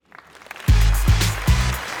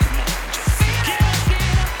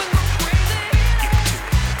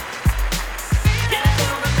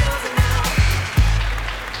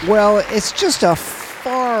Well, it's just a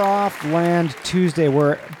far-off land Tuesday.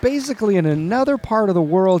 We're basically in another part of the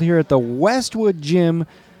world here at the Westwood Gym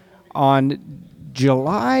on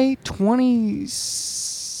July 20...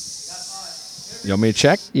 You want me to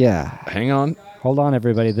check? Yeah. Hang on. Hold on,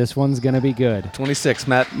 everybody. This one's going to be good. 26,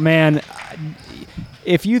 Matt. Man,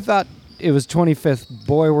 if you thought it was 25th,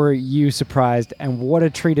 boy, were you surprised, and what a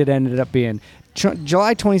treat it ended up being.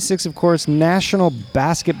 July 26th, of course, National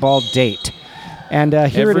Basketball Date. And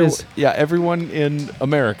here it is. Yeah, everyone in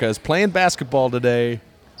America is playing basketball today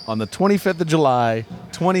on the 25th of July,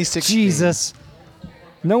 2016. Jesus.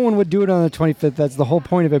 No one would do it on the 25th. That's the whole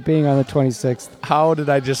point of it being on the 26th. How did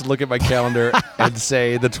I just look at my calendar and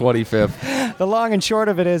say the 25th? The long and short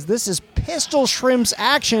of it is, this is Pistol Shrimps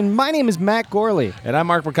Action. My name is Matt Gorley. And I'm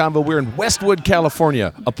Mark McConville. We're in Westwood,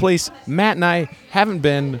 California, a place Matt and I haven't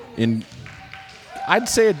been in, I'd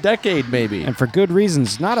say, a decade maybe. And for good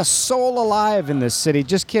reasons. Not a soul alive in this city.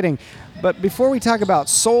 Just kidding. But before we talk about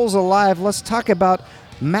souls alive, let's talk about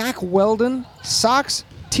Mack Weldon socks,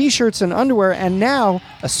 T-shirts, and underwear, and now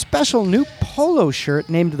a special new polo shirt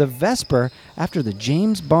named the Vesper after the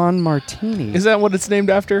James Bond Martini. Is that what it's named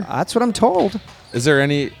after? That's what I'm told. Is there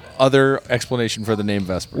any other explanation for the name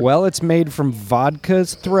Vesper? Well, it's made from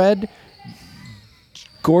vodka's thread,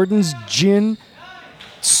 Gordon's gin,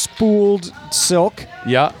 spooled silk,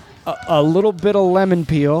 Yeah. a little bit of lemon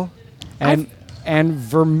peel, and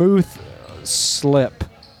vermouth slip.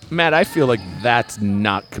 Matt, I feel like that's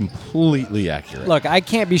not completely accurate. Look, I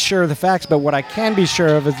can't be sure of the facts, but what I can be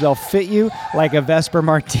sure of is they'll fit you like a Vesper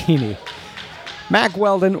Martini. Mack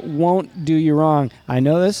Weldon won't do you wrong. I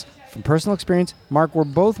know this from personal experience. Mark, we're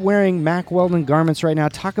both wearing Mack Weldon garments right now.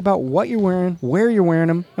 Talk about what you're wearing, where you're wearing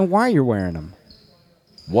them, and why you're wearing them.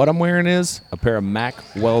 What I'm wearing is a pair of Mack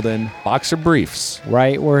Weldon boxer briefs.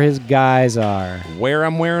 Right where his guys are. Where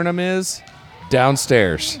I'm wearing them is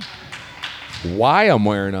downstairs. Why I'm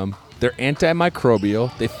wearing them, they're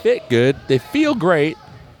antimicrobial. They fit good. They feel great.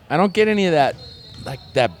 I don't get any of that, like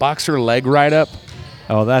that boxer leg right up.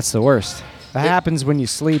 Oh, that's the worst. That happens when you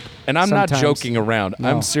sleep. And I'm sometimes. not joking around. No.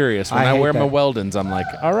 I'm serious. When I I hate wear my that. Weldons, I'm like,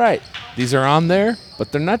 all right, these are on there,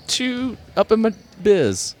 but they're not too up in my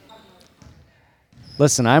biz.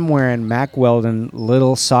 Listen, I'm wearing Mack Weldon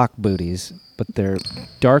little sock booties, but they're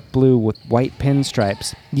dark blue with white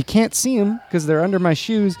pinstripes. You can't see them because they're under my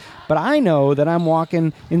shoes, but I know that I'm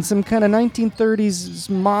walking in some kind of 1930s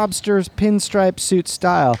mobster's pinstripe suit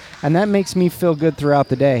style, and that makes me feel good throughout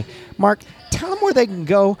the day. Mark, tell them where they can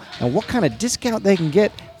go and what kind of discount they can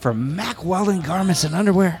get for Mack Weldon garments and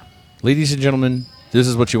underwear. Ladies and gentlemen, this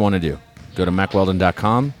is what you want to do. Go to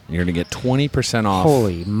MackWeldon.com, and you're going to get 20% off.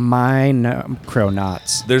 Holy crow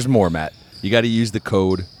knots. There's more, Matt. You got to use the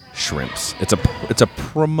code SHRIMPS. It's a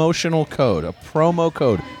promotional code, a promo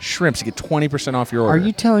code. SHRIMPS. You get 20% off your order. Are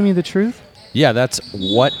you telling me the truth? Yeah, that's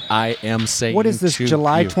what I am saying. What is this, to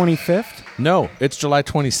July you. 25th? No, it's July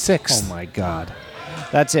 26th. Oh, my God.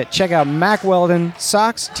 That's it. Check out Mack Weldon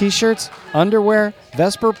socks, T-shirts, underwear,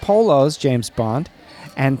 Vesper polos, James Bond,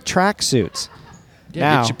 and tracksuits. Yeah,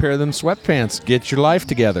 Now, get you a pair of them sweatpants. Get your life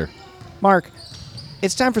together. Mark,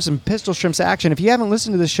 it's time for some Pistol Shrimps action. If you haven't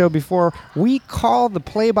listened to this show before, we call the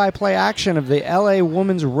play-by-play action of the L.A.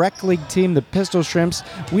 Women's Rec League team the Pistol Shrimps.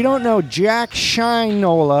 We don't know jack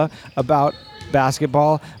shinola about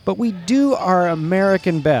basketball, but we do our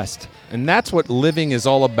American best. And that's what living is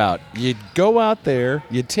all about. You go out there,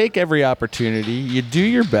 you take every opportunity, you do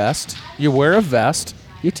your best, you wear a vest,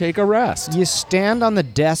 you take a rest. You stand on the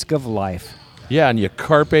desk of life. Yeah, and you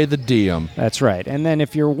carpe the diem. That's right. And then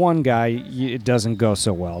if you're one guy, it doesn't go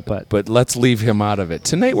so well. But let's leave him out of it.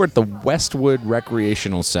 Tonight we're at the Westwood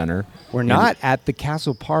Recreational Center. We're not at the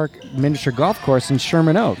Castle Park Miniature Golf Course in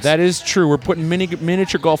Sherman Oaks. That is true. We're putting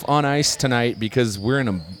miniature golf on ice tonight because we're in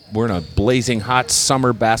a blazing hot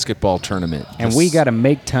summer basketball tournament. And we got to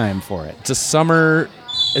make time for it. It's a summer.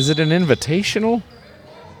 Is it an invitational?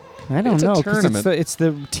 I don't It's a know, because tournament. it's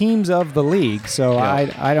the teams of the league, so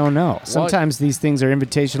Yeah. I don't know. Sometimes these things are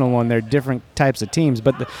invitational when they're different types of teams,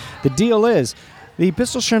 but the deal is, the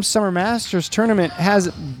Pistol Shrimp Summer Masters tournament has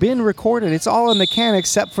been recorded. It's all in the can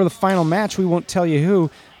except for the final match. We won't tell you who,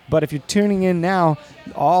 but if you're tuning in now,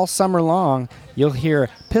 all summer long, you'll hear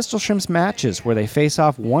Pistol Shrimps matches where they face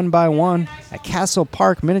off one by one at Castle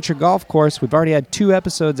Park Miniature Golf Course. We've already had 2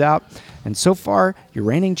 episodes out, and so far, your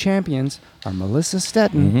reigning champions are Melissa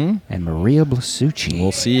Stetton and Maria Blasucci.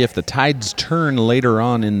 We'll see if the tides turn later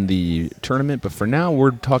on in the tournament, but for now,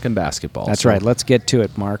 we're talking basketball. That's So right. Let's get to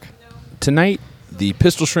it, Mark. Tonight, The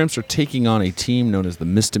Pistol Shrimps are taking on a team known as the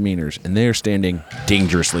Misdemeanors, and they are standing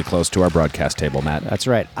dangerously close to our broadcast table, Matt. That's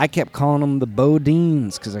right. I kept calling them the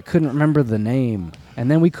Bodines because I couldn't remember the name.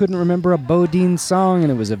 And then we couldn't remember a Bodine song,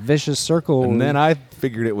 and it was a vicious circle. And then I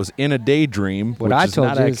figured it was In a Daydream, what which I is told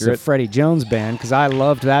not you accurate. is a Freddie Jones band because I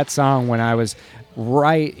loved that song when I was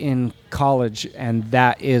right in college, and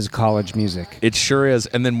that is college music. It sure is.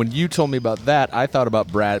 And then when you told me about that, I thought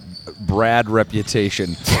about Brad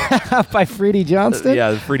Reputation. By Freddie Johnston?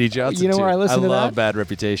 Yeah, Freddie Johnson. You know too. where I listened to love that? Bad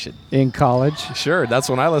Reputation. In college. Sure, that's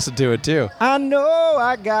when I listened to it too. I know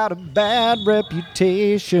I got a bad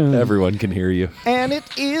reputation. Everyone can hear you. And it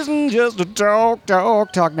isn't just a talk.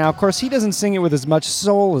 Now, of course, he doesn't sing it with as much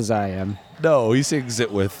soul as I am. No, he sings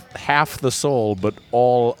it with half the soul, but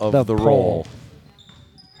all of the pole. roll.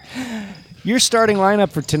 Your starting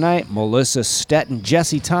lineup for tonight: Melissa Stetton,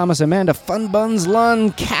 Jesse Thomas, Amanda Funbuns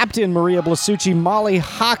Lund, Captain Maria Blasucci, Molly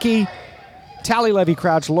Hockey, Tally Levy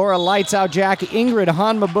Crouch, Laura Lights Out Jack, Ingrid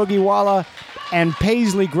Hanma Boogiewala, and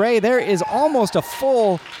Paisley Gray. There is almost a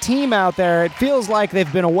full team out there. It feels like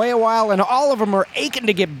they've been away a while, and all of them are aching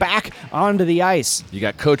to get back onto the ice. You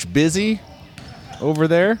got Coach Busy over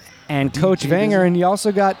there. And Coach Vanger, and you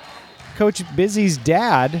also got Coach Busy's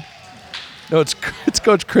dad. No, it's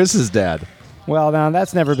Coach Chris's dad. Well, now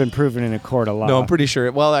that's never been proven in a court of law. No, I'm pretty sure.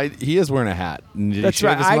 Well, he is wearing a hat. Did he That's shave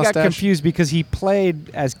right. his I got mustache? confused because he played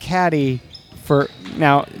as caddy for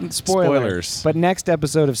now. Spoilers. But next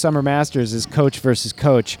episode of Summer Masters is Coach versus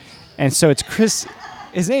Coach, and so it's Chris.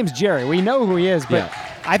 His name's Jerry. We know who he is, but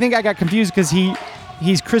Yeah. I think I got confused because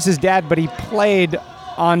he's Chris's dad, but he played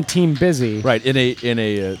on Team Busy. Right in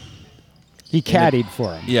a He caddied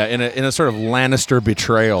for him. yeah in a sort of Lannister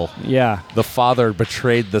betrayal. Yeah, The father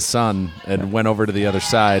betrayed the son and went over to the other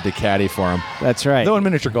side to caddy for him. that's right. Though in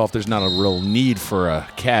miniature golf, there's not a real need for a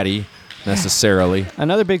caddy necessarily.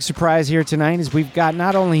 Another big surprise here tonight is we've got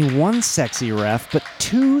not only one sexy ref, but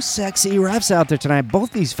two sexy refs out there tonight.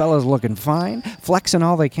 Both these fellas looking fine, flexing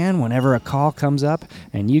all they can whenever a call comes up.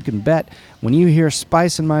 And you can bet when you hear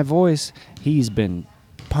spice in my voice, he's been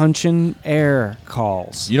punching air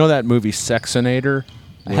calls. You know that movie Sexinator?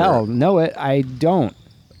 Hell, no, I don't.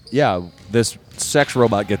 Yeah, this sex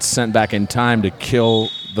robot gets sent back in time to kill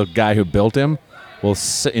the guy who built him. Well,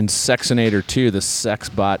 in Sexinator 2, the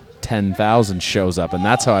Sexbot 10,000 shows up, and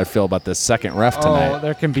that's how I feel about this second ref tonight. Oh,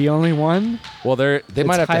 there can be only one? Well, they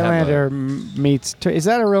might have to have Highlander meets... Is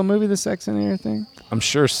that a real movie, the Sex and Air thing? I'm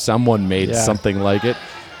sure someone made Yeah. something like it.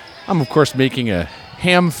 I'm, of course, making a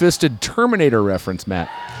ham-fisted Terminator reference, Matt,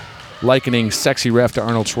 likening sexy ref to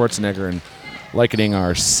Arnold Schwarzenegger and likening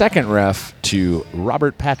our second ref to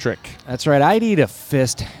Robert Patrick. That's right. I'd eat a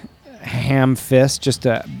ham fist, just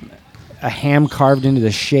a ham carved into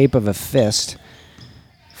the shape of a fist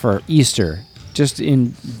for Easter, just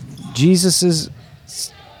in Jesus's,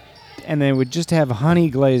 and then would just have honey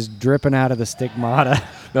glaze dripping out of the stigmata.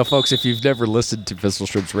 Now, folks, if you've never listened to Pistol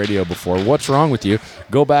Strips Radio before, what's wrong with you?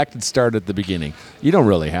 Go back and start at the beginning. You don't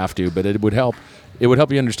really have to, but it would help. It would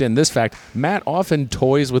help you understand this fact. Matt often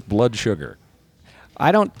toys with blood sugar.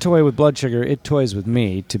 I don't toy with blood sugar. It toys with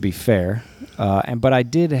me, to be fair. But I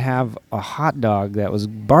did have a hot dog that was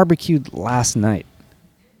barbecued last night.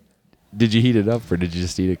 Did you heat it up, or did you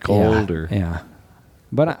just eat it cold? Yeah.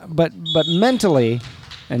 But mentally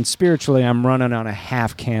and spiritually, I'm running on a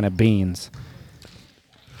half can of beans.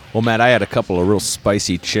 Well, Matt, I had a couple of real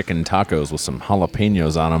spicy chicken tacos with some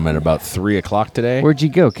jalapenos on them at about 3 o'clock today. Where'd you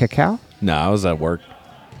go, Cacao? No, I was at work.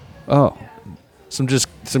 Oh. Some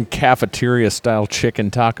cafeteria-style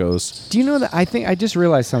chicken tacos. Do you know that I just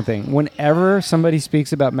realized something. Whenever somebody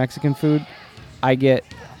speaks about Mexican food, I get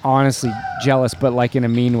honestly jealous, but like in a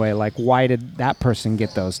mean way. Like, why did that person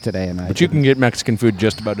get those today? And But you can get Mexican food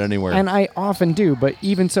just about anywhere. And I often do, but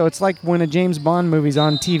even so, it's like when a James Bond movie's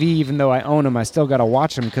on TV, even though I own them, I still got to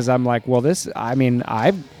watch them because I'm like, well, it's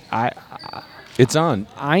on.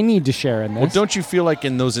 I need to share in this. Well, don't you feel like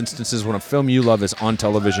in those instances when a film you love is on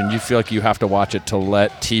television, you feel like you have to watch it to let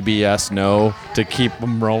TBS know to keep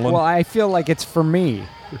them rolling? Well, I feel like it's for me.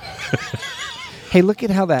 Hey, look at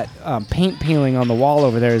how that paint peeling on the wall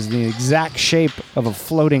over there is the exact shape of a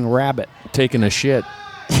floating rabbit. Taking a shit.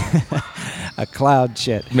 A cloud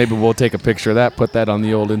shit. Maybe we'll take a picture of that, put that on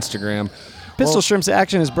the old Instagram. Pistol Shrimps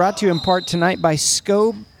Action is brought to you in part tonight by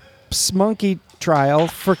Scopes Monkey Trial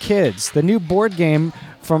for Kids, the new board game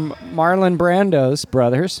from Marlon Brando's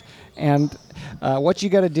brothers. And what you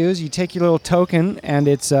got to do is you take your little token, and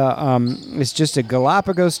it's just a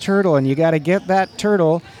Galapagos turtle, and you got to get that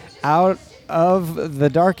turtle out of the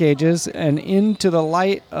Dark Ages and into the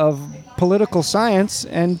light of political science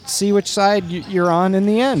and see which side you're on in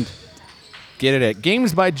the end. Get it at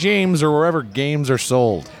Games by James or wherever games are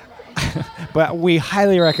sold. But we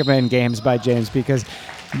highly recommend Games by James because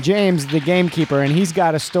James, the gamekeeper, and he's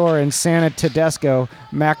got a store in Santa Tedesco,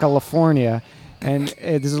 California. And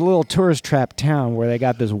there's a little tourist trap town where they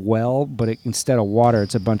got this well, but instead of water,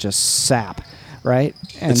 it's a bunch of sap, right?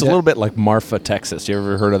 And It's a little bit like Marfa, Texas. You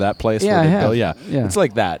ever heard of that place? Yeah, where I they have. build- Yeah. It's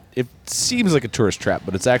like that. It seems like a tourist trap,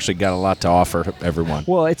 but it's actually got a lot to offer to everyone.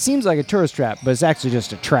 Well, it seems like a tourist trap, but it's actually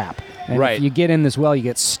just a trap. And Right. if you get in this well, you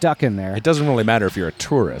get stuck in there. It doesn't really matter if you're a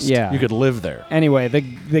tourist. Yeah. You could live there. Anyway,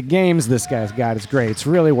 the games this guy's got is great. It's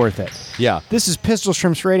really worth it. Yeah. This is Pistol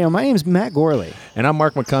Shrimps Radio. My name's Matt Gorley. And I'm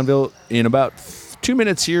Mark McConville. In about 2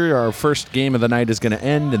 minutes here, our first game of the night is going to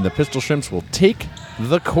end, and the Pistol Shrimps will take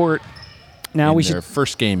the court Now in we their should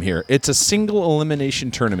first game here. It's a single elimination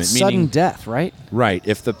tournament. sudden meaning, death, right? right,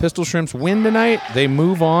 if the Pistol Shrimps win tonight, they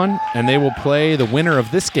move on, and they will play the winner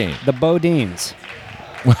of this game. The Bodines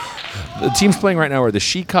The teams playing right now are the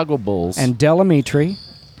Chicago Bulls. and Delamitri.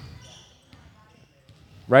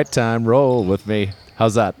 Right time, roll with me.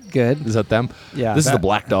 How's that? Good. Is that them? Yeah, This is that- the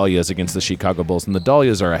Black Dahlias against the Chicago Bulls, and the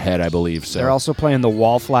Dahlias are ahead, I believe. So They're also playing the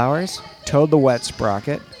Wallflowers, Toad the Wet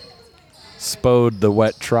Sprocket. Spode the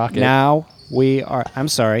Wet Trocket. Now we are, I'm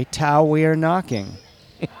sorry, Tau we are knocking.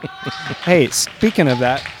 Hey, speaking of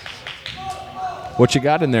that, What you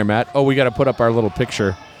got in there, Matt? Oh, we got to put up our little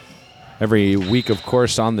picture every week, of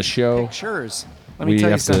course, on the show. pictures. Let me tell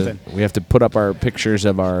you have something. we have to put up our pictures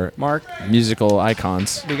of our Mark, musical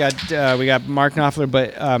icons. we got Mark Knopfler,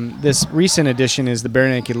 but this recent edition is the Bare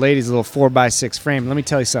Naked Ladies, a little 4x6 frame. Let me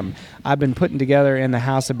tell you something. I've been putting together in the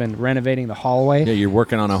house. I've been renovating the hallway. Yeah, you're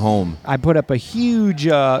working on a home. I put up a huge,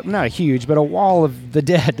 not a huge, but a wall of the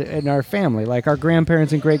dead in our family, like our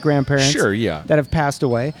grandparents and great-grandparents. Sure, yeah. That have passed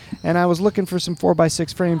away. And I was looking for some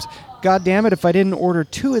 4x6 frames. God damn it, if I didn't order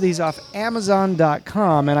 2 of these off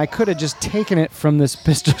Amazon.com, and I could have just taken it from this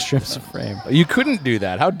Pistol Shrimps frame. You couldn't do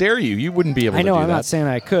that. How dare you? You wouldn't be able I know, to do I'm that. not saying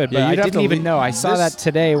I could, but Yeah, I you'd have didn't to even leave- know. I saw this- that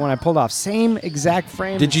today when I pulled off. Same exact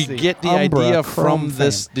frame. Did as you get the Umbra idea Chrome from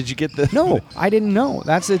this? frame. Did you get the No, I didn't know.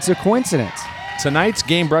 It's a coincidence. Tonight's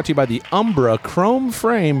game brought to you by the Umbra Chrome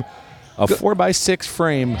Frame, a 4x6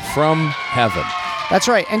 frame from heaven. That's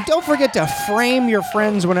right. And don't forget to frame your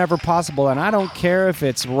friends whenever possible. And I don't care if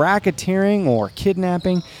it's racketeering or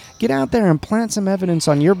kidnapping. Get out there and plant some evidence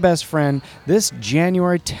on your best friend this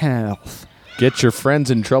January 10th. Get your friends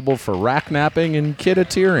in trouble for racknapping and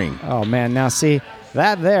kiddeteering. Oh, man. Now, see,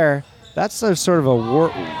 that's a sort of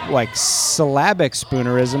like syllabic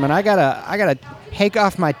spoonerism. And I gotta take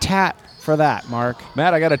off my tat for that, Mark.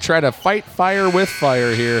 Matt, I got to try to fight fire with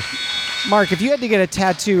fire here. Mark, if you had to get a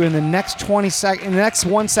tattoo in the next 20 seconds, in the next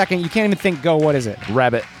 1 second, you can't even think, go, what is it?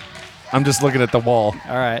 Rabbit. I'm just looking at the wall.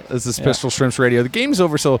 All right. This is Pistol Shrimps Radio. The game's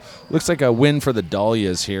over, so looks like a win for the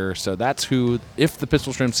Dahlias here. So that's who, if the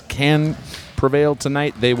Pistol Shrimps can prevail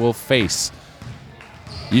tonight, they will face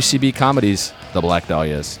UCB Comedies, the Black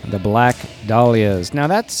Dahlias. The Black Dahlias. Now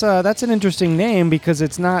that's an interesting name because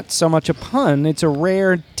it's not so much a pun. It's a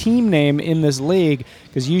rare team name in this league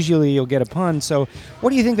because usually you'll get a pun. So what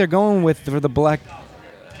do you think they're going with for the Black?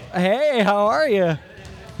 Hey, how are you?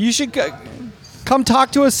 You should come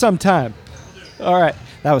talk to us sometime. All right.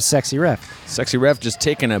 That was Sexy Ref. Sexy Ref just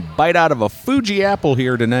taking a bite out of a Fuji apple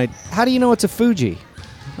here tonight. How do you know it's a Fuji?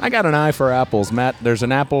 I got an eye for apples, Matt. There's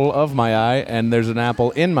an apple of my eye, and there's an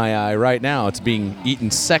apple in my eye right now. It's being eaten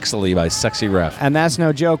sexily by Sexy Ref. And that's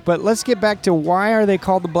no joke. But let's get back to why are they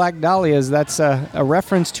called the Black Dahlias? That's a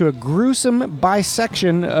reference to a gruesome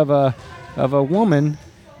bisection of a woman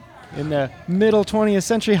in the middle 20th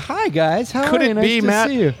century. Hi, guys. How Could are you? it Nice be, to Matt?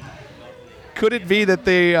 see you. Could it be that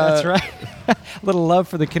they... That's right. A little love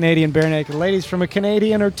for the Canadian Bare Naked Ladies from a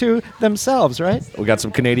Canadian or two themselves, right? We got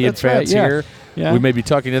some Canadian That's right, fans yeah. here. Yeah. We may be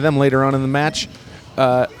talking to them later on in the match.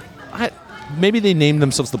 Maybe they named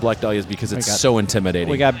themselves the Black Dahlias because it's so intimidating.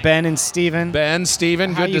 We got Ben and Steven. Ben,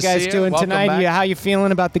 Steven, How good you to guys see you. doing Welcome tonight? back. How you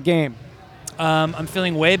feeling about the game? I'm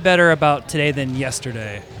feeling way better about today than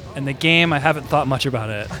yesterday. And the game, I haven't thought much about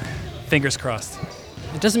it. Fingers crossed.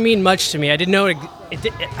 It doesn't mean much to me. I didn't know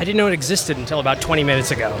I didn't know it existed until about 20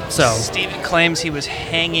 minutes ago. So Steven claims he was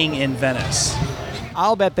hanging in Venice.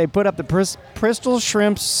 I'll bet they put up the Pistol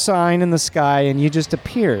Shrimps sign in the sky and you just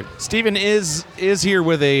appeared. Steven is here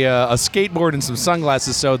with a skateboard and some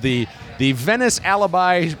sunglasses, so the Venice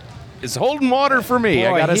alibi is holding water for me,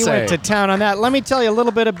 Boy, I gotta he say. went to town on that. Let me tell you a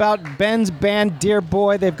little bit about Ben's band, Dear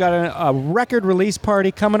Boy. They've got a record release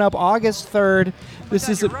party coming up August 3rd. This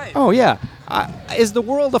is right. Oh yeah, is the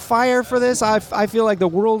world afire for this? I feel like the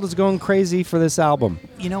world is going crazy for this album.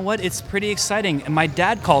 you know what? It's pretty exciting. And my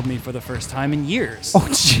dad called me for the first time in years. Oh,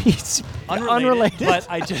 jeez. Unrelated. But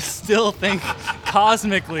I just still think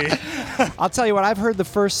cosmically. I'll tell you what, I've heard the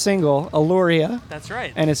first single, Alluria, That's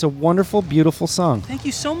right. and it's a wonderful, beautiful song. Thank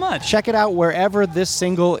you so much. Check it out wherever this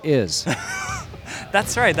single is.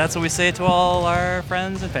 That's right. That's what we say to all our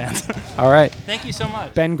friends and fans. All right. Thank you so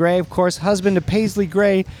much. Ben Gray, of course, husband to Paisley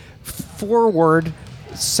Gray, forward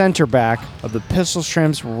center back of the Pistol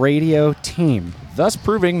Shrimps radio team. Thus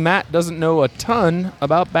proving Matt doesn't know a ton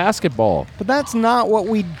about basketball. But that's not what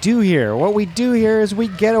we do here. What we do here is we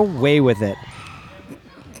get away with it.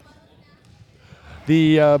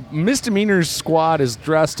 The Misdemeanors squad is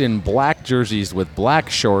dressed in black jerseys with black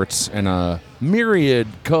shorts and a myriad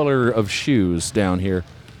color of shoes down here.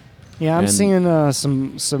 Yeah, I'm And-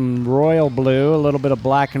 seeing some royal blue, a little bit of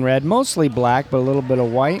black and red, mostly black, but a little bit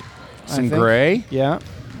of white. I Some think. gray. Yeah.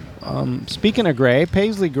 Speaking of gray,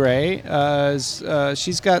 Paisley Gray,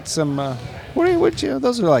 she's got some.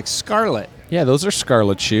 Those are like scarlet. Yeah, those are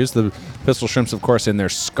scarlet shoes. The Pistol Shrimps, of course, in their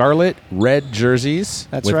scarlet red jerseys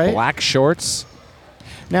That's with right. black shorts.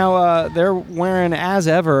 Now, they're wearing, as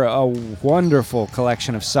ever, a wonderful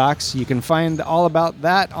collection of socks. You can find all about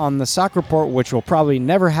that on the Sock Report, which will probably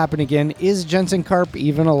never happen again. Is Jensen Karp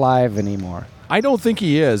even alive anymore? I don't think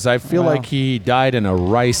he is. I feel Well. like he died in a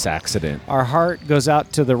rice accident. Our heart goes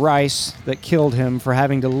out to the Rice that killed him for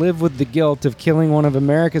having to live with the guilt of killing one of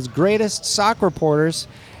America's greatest sock reporters.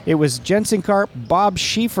 It was Jensen Karp, Bob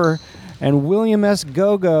Schieffer, and William S.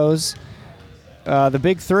 Gogos, the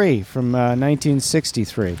big three from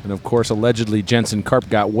 1963. And of course, allegedly, Jensen Karp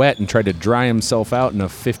got wet and tried to dry himself out in a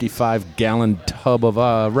 55-gallon tub of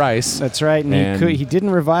rice. That's right, and he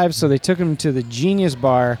didn't revive, so they took him to the Genius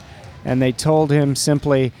Bar, and they told him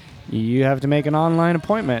simply, you have to make an online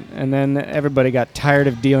appointment. And then everybody got tired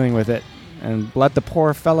of dealing with it and let the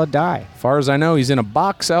poor fella die. Far as I know, he's in a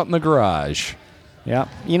box out in the garage. Yeah.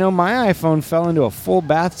 You know, my iPhone fell into a full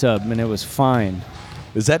bathtub, and it was fine.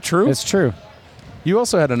 Is that true? It's true. You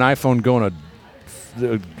also had an iPhone going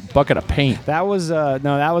a bucket of paint. That was a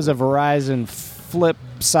Verizon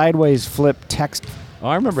sideways flip text. Oh,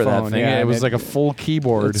 I remember that Phone, thing. yeah, It was and like a full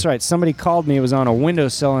keyboard. That's right. Somebody called me. It was on a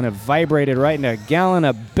windowsill, and it vibrated right into a gallon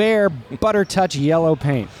of bare Butter Touch yellow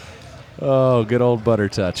paint. Oh, good old Butter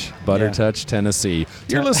Touch. Butter Yeah. Touch, Tennessee.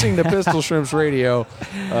 You're listening to Pistol Shrimps Radio.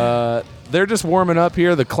 They're just warming up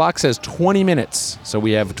here. The clock says 20 minutes. So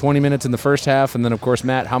we have 20 minutes in the first half. And then, of course,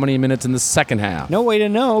 Matt, how many minutes in the second half? No way to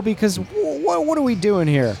know because what are we doing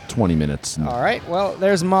here? 20 minutes. All right. Well,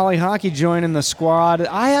 there's Molly Hockey joining the squad.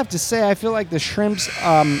 I have to say, I feel like the Shrimps,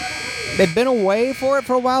 they've been away for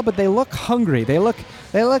a while, but they look hungry. They look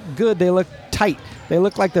good. They look tight. They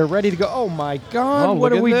look like they're ready to go. Oh my God! Oh,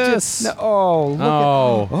 what look do at we this. do? No, oh,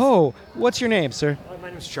 look Oh. what's your name, sir? My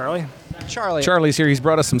name's Charlie. Charlie. Charlie's here. He's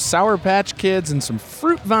brought us some Sour Patch Kids and some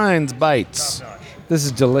Fruit Vines bites. This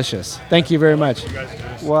is delicious. Thank you very much.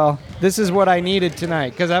 Well, this is what I needed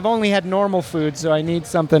tonight because I've only had normal food, so I need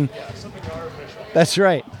something. That's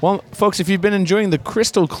right. Well, folks, if you've been enjoying the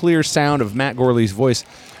crystal clear sound of Matt Gorley's voice,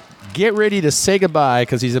 get ready to say goodbye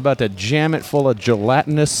because he's about to jam it full of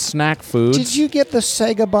gelatinous snack foods. Did you get the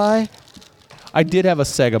Sega Buy? I did have a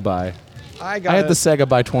Sega Buy. I got I had the Sega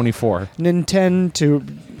Buy 24. Nintendo to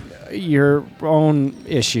your own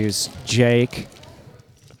issues, Jake.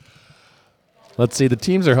 Let's see. The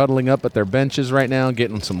teams are huddling up at their benches right now,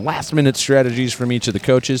 getting some last-minute strategies from each of the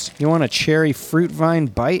coaches. You want a cherry fruit vine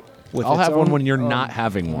bite? With I'll its have one own- when you're Oh, not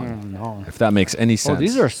having one, No. if that makes any Oh, sense.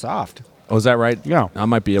 these are soft. Oh, is that right? Yeah. I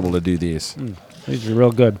might be able to do these. These are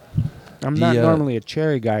real good. I'm not The, normally a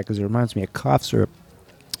cherry guy because it reminds me of cough syrup.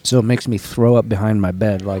 So it makes me throw up behind my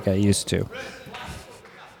bed like I used to.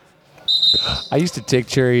 I used to take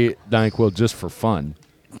cherry NyQuil just for fun,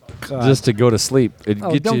 God. just to go to sleep. It'd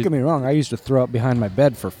Oh, get don't you, get me wrong. I used to throw up behind my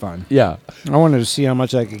bed for fun. Yeah. I wanted to see how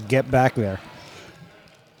much I could get back there.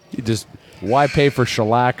 You just, why pay for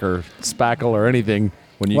shellac or spackle or anything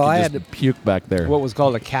when you Well, I can had just puke back there? What was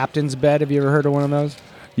called a captain's bed. Have you ever heard of one of those?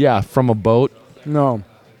 Yeah, from a boat. No.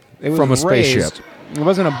 It was From a spaceship. raised. It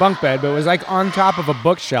wasn't a bunk bed, but it was like on top of a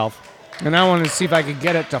bookshelf. And I wanted to see if I could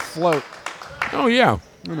get it to float. Oh, yeah.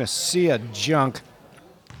 I'm going to see a junk.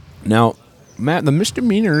 Now, Matt, the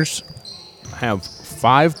Misdemeanors have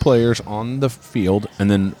 5 players on the field and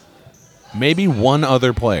then maybe one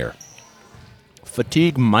other player.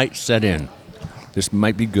 Fatigue might set in. This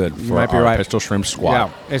might be good for might be our right. Pistol Shrimp squad.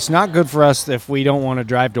 Yeah, it's not good for us if we don't want to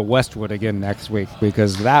drive to Westwood again next week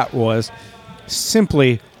because that was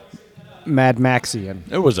simply Mad Maxian.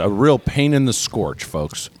 It was a real pain in the scorch,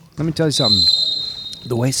 folks. Let me tell you something.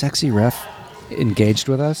 The way Sexy Ref engaged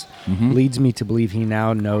with us leads me to believe he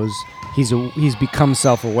now knows he's become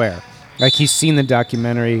self-aware. Like he's seen the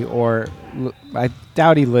documentary, or I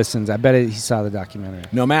doubt he listens. I bet he saw the documentary.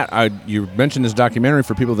 No, Matt, you mentioned this documentary.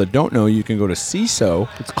 For people that don't know, you can go to CISO.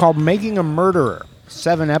 It's called Making a Murderer.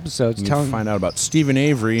 7 episodes. You can find out about Stephen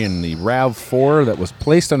Avery and the RAV4 that was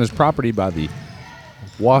placed on his property by the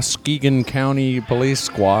Waukegan County Police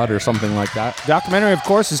Squad or something like that. Documentary, of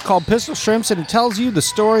course, is called Pistol Shrimps, and it tells you the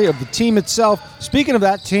story of the team itself. Speaking of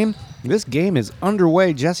that team, this game is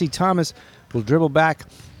underway. Jesse Thomas will dribble back.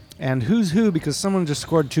 And who's who? Because someone just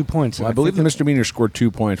scored 2 points. Well, I believe the misdemeanor scored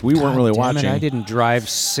 2 points. We weren't really watching. I didn't drive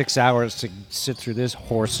 6 hours to sit through this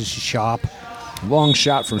horse's shop. Long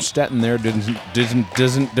shot from Stetton there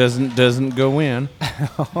doesn't go in.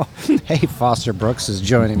 Hey, Foster Brooks is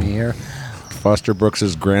joining me here. Foster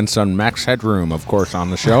Brooks' grandson Max Headroom, of course,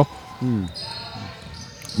 on the show.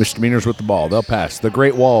 Misdemeanors with the ball. They'll pass. The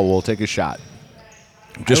Great Wall will take a shot.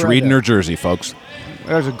 Just reading her jersey, folks.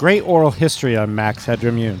 There's a great oral history on Max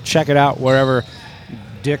Headroom. You check it out wherever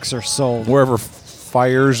dicks are sold. Wherever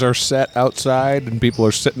fires are set outside and people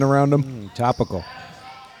are sitting around them. Topical.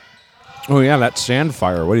 Oh, yeah, that sand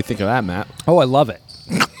fire. What do you think of that, Matt? Oh, I love it.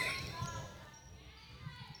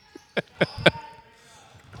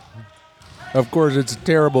 Of course, it's a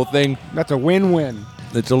terrible thing. That's a win-win.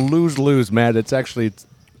 It's a lose-lose, Matt. It's actually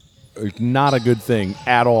it's not a good thing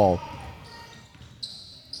at all.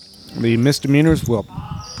 The misdemeanors will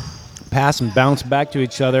pass and bounce back to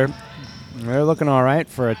each other. They're looking all right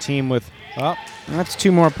for a team with, that's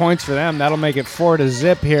 2 more points for them. That'll make it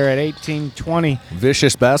 4-0 here at 18-20.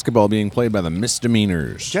 Vicious basketball being played by the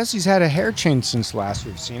misdemeanors. Jesse's had a hair change since last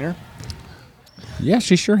we've seen her. Yeah,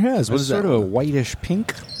 she sure has. What is sort that? of a whitish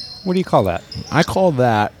pink? What do you call that? I call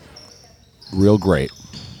that real great.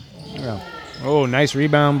 Yeah. Oh, nice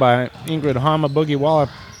rebound by Ingrid Hanma Boogie Waller.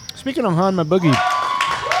 Speaking of Hanma Boogie,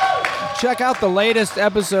 check out the latest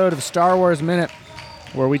episode of Star Wars Minute,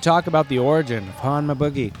 where we talk about the origin of Hanma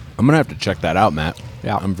Boogie. I'm going to have to check that out, Matt.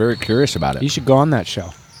 Yeah. I'm very curious about it. You should go on that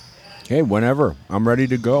show. Hey, whenever. I'm ready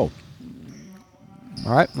to go.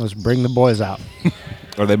 All right, let's bring the boys out.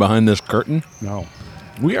 Are they behind this curtain? No.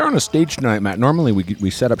 We are on a stage tonight, Matt. Normally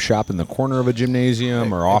we set up shop in the corner of a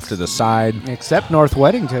gymnasium or off to the side. Except North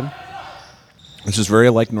Weddington. This is very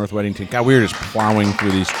like North Weddington. God, we were just plowing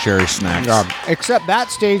through these cherry snacks. Except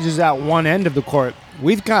that stage is at one end of the court.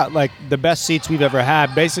 We've got like the best seats we've ever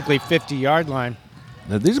had, basically 50-yard line.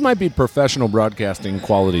 Now, these might be professional broadcasting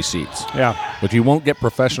quality seats. Yeah. But you won't get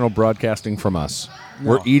professional broadcasting from us. No.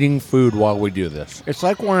 We're eating food while we do this. It's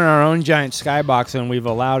like we're in our own giant skybox and we've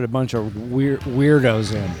allowed a bunch of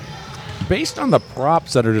weirdos in. Based on the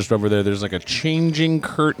props that are just over there, there's like a changing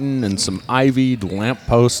curtain and some ivied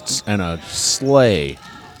lampposts and a sleigh.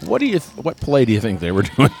 What play do you think they were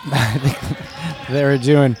doing? I think they were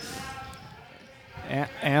doing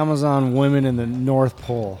Amazon Women in the North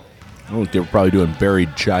Pole. Oh, they were probably doing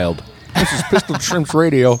Buried Child. This is Pistol Shrimps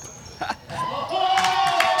Radio.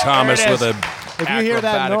 Thomas with a If you hear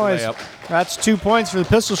that acrobatic noise, layup. that's 2 points for the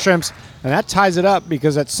Pistol Shrimps, and that ties it up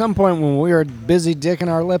because at some point when we were busy dicking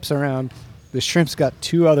our lips around, the Shrimps got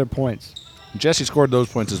 2 other points. Jesse scored those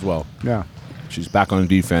points as well. Yeah. She's back on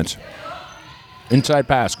defense. Inside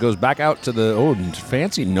pass goes back out to the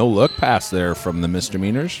fancy no-look pass there from the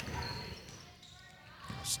misdemeanors.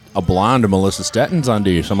 A blonde Melissa Stetton's on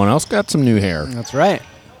D. Someone else got some new hair. That's right.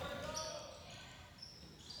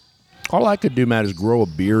 All I could do, Matt, is grow a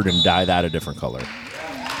beard and dye that a different color.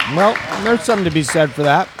 Well, there's something to be said for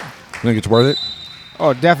that. Think it's worth it?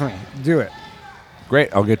 Oh, definitely. Do it.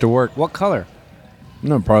 Great, I'll get to work. What color?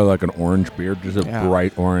 No, probably like an orange beard, just a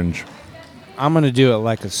bright orange. I'm going to do it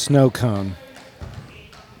like a snow cone.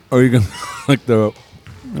 Oh, you can like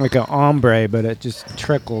an ombre, but it just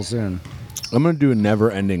trickles in. I'm gonna do a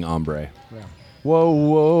never-ending ombre. Yeah. Whoa,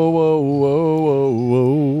 whoa, whoa, whoa,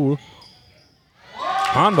 whoa, whoa!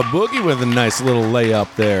 On the boogie with a nice little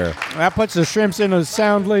layup there. That puts the Shrimps in a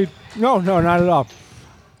sound lead. No, not at all.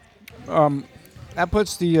 That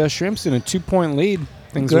puts the Shrimps in a 2-point lead.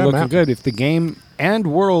 Things are looking good. If the game and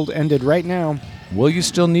world ended right now. Will you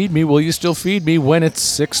still need me? Will you still feed me when it's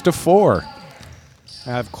 6-4?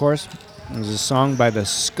 Of course, there's a song by the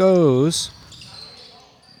Scoes.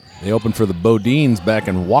 They opened for the Bodines back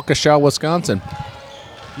in Waukesha, Wisconsin.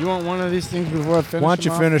 You want one of these things before I finish? Why don't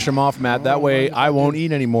you finish them off, Matt? That way I won't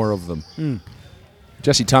eat any more of them.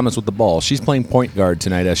 Jessie Thomas with the ball. She's playing point guard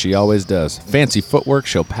tonight, as she always does. Fancy footwork.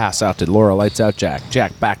 She'll pass out to Laura. Lights out Jack.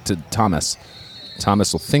 Jack back to Thomas.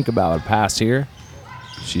 Thomas will think about a pass here.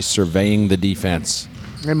 She's surveying the defense.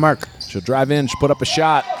 Hey, Mark. She'll drive in. She'll put up a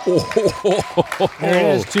shot. There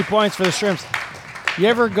it is. 2 points for the Shrimps. You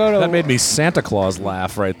ever go to That made me Santa Claus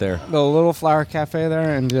laugh right there. the Little Flower Cafe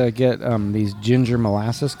there and get these ginger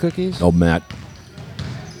molasses cookies? Oh, Matt.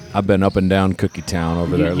 I've been up and down Cookie Town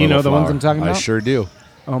over there. at You know Little the ones Flower. I'm talking I about? sure do.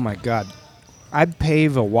 Oh my God. I'd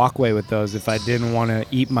pave a walkway with those if I didn't want to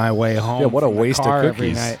eat my way home. Yeah, what a from the waste car of every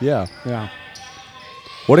cookies. night. Yeah. Yeah.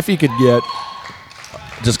 What if you could get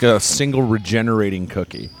just a single regenerating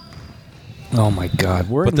cookie? Oh my God.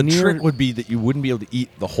 We're But the near, trick would be that you wouldn't be able to eat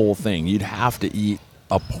the whole thing. You'd have to eat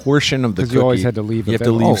a portion of the 'cause cookie. you always had to leave. You a have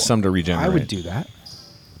to bit. leave Oh, some to regenerate. I would do that.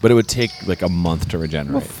 But it would take like a month to Well,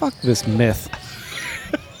 regenerate. fuck this myth.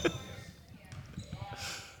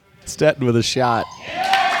 Stetton with a shot.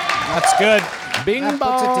 That's good. Bing That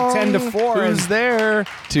puts it to 10-4. Who's there?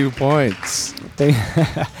 2 points.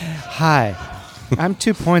 Hi. I'm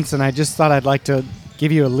 2 points, and I just thought I'd like to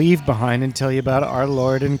give you a leave behind and tell you about our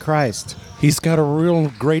Lord in Christ. He's got a real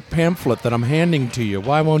great pamphlet that I'm handing to you.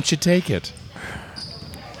 Why won't you take it?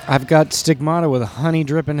 I've got stigmata with a honey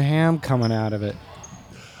dripping ham coming out of it.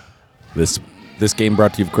 This game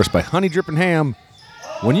brought to you, of course, by Honey Drippin' Ham.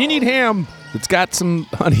 When you need ham, it's got some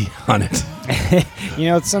honey on it. You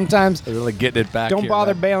know, sometimes They're really getting it back. don't here,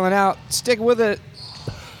 bother man. bailing out. Stick with it.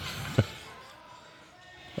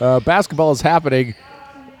 Basketball is happening.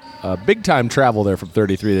 Big time travel there from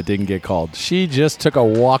 33 that didn't get called. She just took a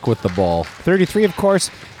walk with the ball. 33, of course,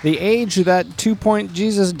 the age that 2-point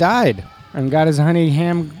Jesus died and got his honey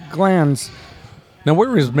ham glands. Now,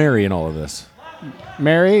 where is Mary in all of this?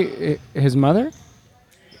 Mary, his mother?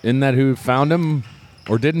 Isn't that who found him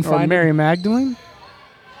or didn't Or find Mary him? Magdalene?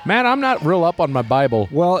 Man, I'm not real up on my Bible.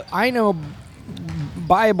 Well, I know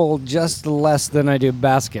Bible just less than I do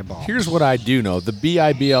basketball. Here's what I do know. The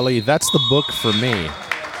Bible, that's the book for me.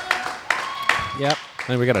 Yep.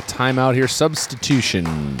 And we got a timeout here.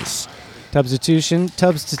 Substitutions.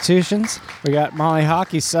 Substitutions. We got Molly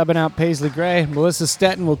Hockey subbing out Paisley Gray. Melissa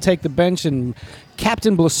Stetton will take the bench, and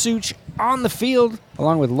Captain Blasuch on the field,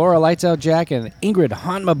 along with Laura Lights Out Jack and Ingrid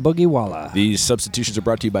Hanma Boogiewala. These substitutions are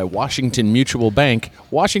brought to you by Washington Mutual Bank.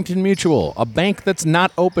 Washington Mutual, a bank that's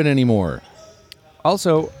not open anymore.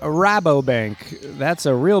 Also, a Rabobank. That's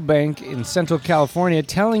a real bank in Central California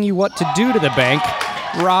telling you what to do to the bank.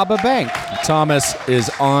 Rob a bank. Thomas is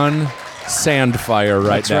on Sandfire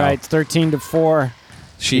right That's now. right, 13-4.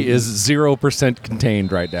 She is 0%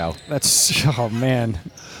 contained right now. That's, oh man.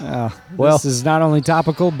 Well- this is not only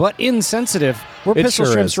topical, but insensitive. We're It Pistol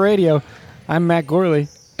sure Shrimps is. Radio. I'm Matt Gorley.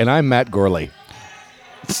 And I'm Matt Gorley.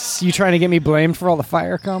 You trying to get me blamed for all the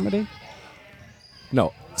fire comedy?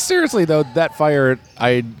 No, seriously though, that fire,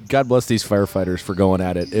 God bless these firefighters for going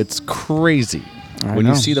at it. It's crazy. I When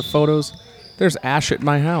know. you see the photos, there's ash at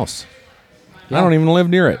my house. Yeah. I don't even live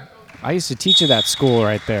near it. I used to teach at that school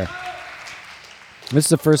right there. This is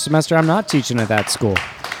the first semester I'm not teaching at that school.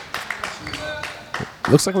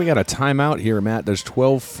 Looks like we got a timeout here, Matt. There's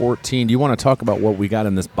 12:14. Do you want to talk about what we got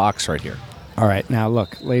in this box right here? All right, now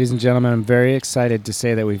look, ladies and gentlemen, I'm very excited to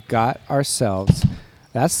say that we've got ourselves.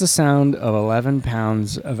 That's the sound of 11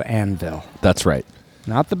 pounds of anvil. That's right.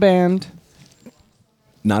 Not the band.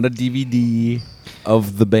 Not a DVD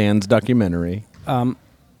of the band's documentary.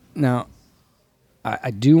 Now,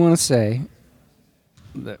 I do want to say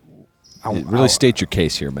that Really state your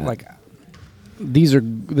case here, Matt. like this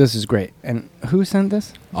is great. And who sent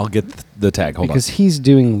this? I'll get the tag. Hold Because he's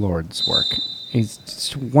doing Lord's work. He's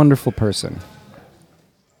just a wonderful person.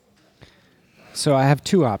 So I have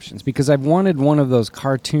two options because I've wanted one of those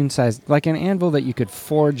cartoon-sized, like an anvil that you could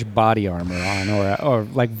forge body armor on, or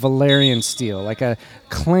like Valerian steel, like a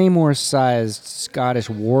claymore-sized Scottish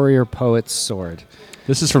warrior poet's sword. on.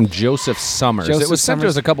 This is from Joseph Summers. Joseph It was sent to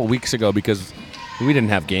Summers. us a couple weeks ago because we didn't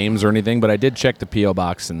have games or anything, but I did check the P.O.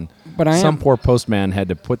 box, and But I some am- poor postman had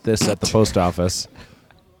to put this at the post office.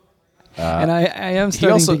 And I am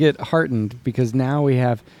starting also- to get heartened because now we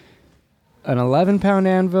have an 11-pound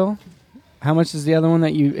anvil. How much is the other one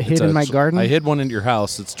that you hid in my garden? I hid one in your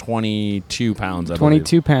house. It's 22 pounds. I believe.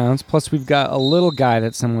 22 pounds. Plus, we've got a little guy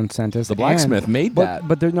that someone sent us. The blacksmith and- made but, that.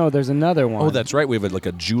 But there's another one. Oh, that's right. We have like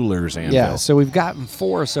a jeweler's anvil. Yeah, so we've gotten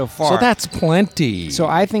 4 so far. So that's plenty. So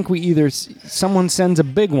I think we either someone sends a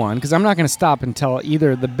big one, because I'm not going to stop until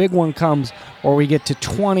either the big one comes or we get to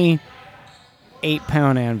 20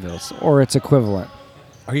 8-pound anvils or its equivalent.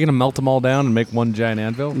 Are you going to melt them all down and make one giant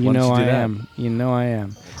anvil? You Why don't know do I that? am. You know I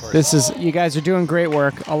am. You guys are doing great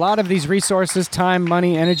work. A lot of these resources, time,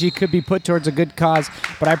 money, energy could be put towards a good cause,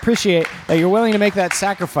 but I appreciate that you're willing to make that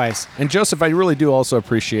sacrifice. And Joseph, I really do also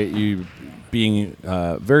appreciate you being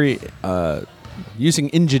using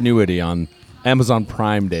ingenuity on Amazon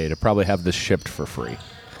Prime Day to probably have this shipped for free.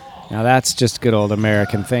 Now that's just good old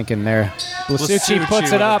American thinking there. Blasucci puts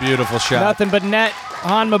with it a up. beautiful shot. Nothing but net.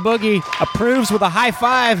 Hanma Boogie approves with a high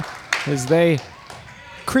five as they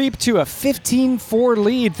creep to a 15-4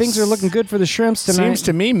 lead. Things are looking good for the Shrimps tonight. Seems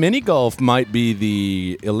to me mini golf might be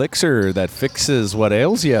the elixir that fixes what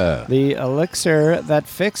ails ya. The elixir that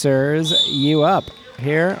fixers you up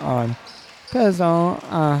here on Pezon.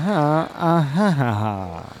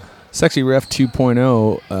 Sexy Ref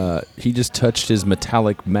 2.0, he just touched his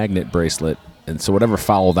metallic magnet bracelet, and so whatever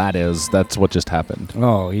foul that is, that's what just happened.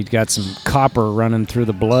 Oh, he got some copper running through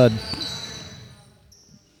the blood.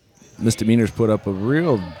 Misdemeanors put up a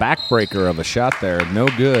real backbreaker of a shot there. No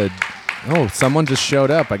good. Oh, someone just showed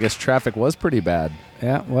up. I guess traffic was pretty bad.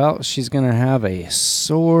 Yeah, well, she's going to have a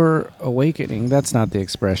sore awakening. That's not the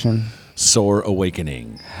expression. Sore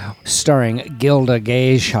awakening. Starring Gilda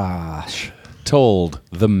Geishash. Told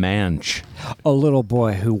the Manch. A little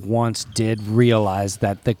boy who once did realize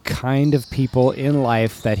that the kind of people in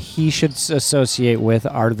life that he should associate with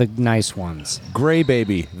are the nice ones. Gray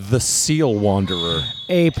Baby, the Seal Wanderer.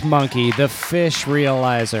 Ape Monkey, the fish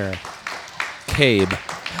realizer. Cabe.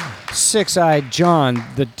 Six-eyed John,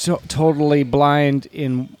 the totally blind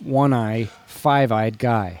in one eye, five-eyed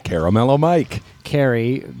guy. Caramello Mike.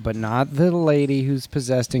 Carrie, but not the lady who's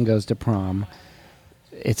possessed and goes to prom.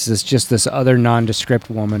 It's just this other nondescript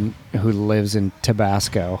woman who lives in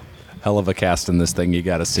Tabasco. Hell of a cast in this thing. You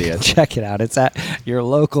got to see it. Check it out. It's at your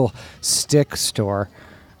local stick store.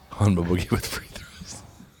 Hanma Boogie with free throws.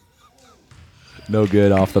 No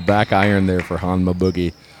good off the back iron there for Hanma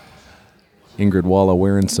Boogie. Ingrid Walla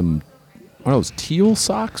wearing some, one of those teal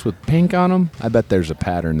socks with pink on them. I bet there's a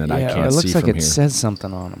pattern that I can't see from here. It looks like it says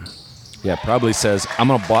something on them. Yeah, probably says, I'm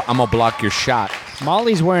gonna block your shot.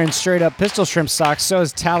 Molly's wearing straight-up Pistol Shrimp socks. So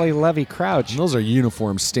is Tally Levy Crouch. And those are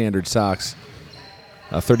uniform standard socks.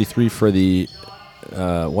 33 for the,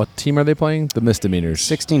 what team are they playing? The Misdemeanors.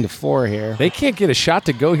 16-4 here. They can't get a shot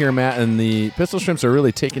to go here, Matt, and the Pistol Shrimps are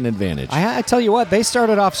really taking advantage. I tell you what, they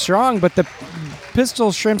started off strong, but the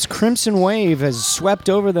Pistol Shrimp's Crimson Wave has swept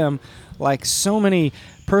over them like so many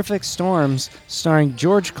perfect storms, starring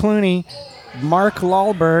George Clooney, Mark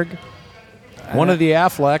Wahlberg. One of the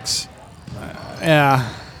Afflecks. Yeah,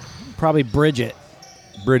 probably Bridget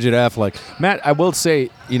Affleck. Matt, I will say,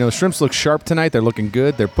 Shrimps look sharp tonight. They're looking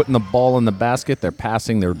good. They're putting the ball in the basket. They're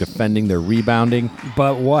passing. They're defending. They're rebounding.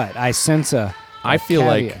 But what? I sense I feel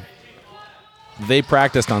caveat. like they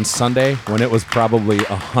practiced on Sunday when it was probably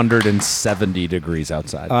 170 degrees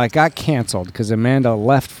outside. It got canceled because Amanda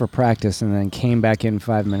left for practice and then came back in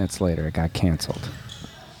 5 minutes later. It got canceled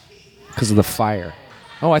because of the fire.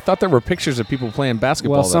 Oh, I thought there were pictures of people playing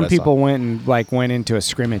basketball. Well, some people went into a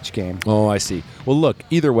scrimmage game. Oh, I see. Well, look,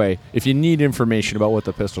 either way, if you need information about what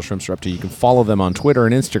the Pistol Shrimps are up to, you can follow them on Twitter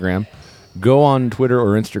and Instagram. Go on Twitter or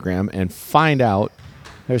Instagram and find out.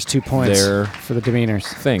 There's 2 points for the Demeanors.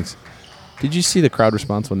 Things. Did you see the crowd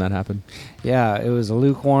response when that happened? Yeah, it was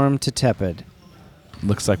lukewarm to tepid.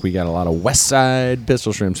 Looks like we got a lot of West Side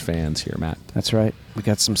Pistol Shrimps fans here, Matt. That's right. We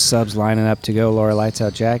got some subs lining up to go. Laura Lights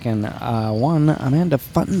Out Jack and one Amanda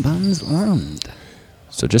Futtenbuns Lund.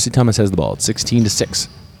 So Jesse Thomas has the ball at 16-6.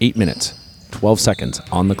 8 minutes, 12 seconds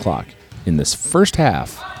on the clock in this first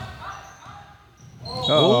half.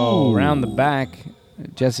 Oh, around the back.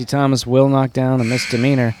 Jesse Thomas will knock down a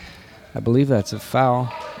misdemeanor. I believe that's a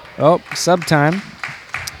foul. Oh, sub time.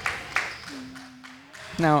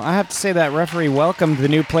 Now, I have to say that referee welcomed the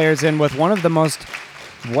new players in with one of the most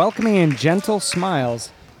welcoming and gentle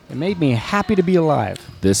smiles. It made me happy to be alive.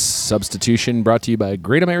 This substitution brought to you by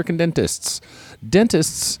Great American Dentists.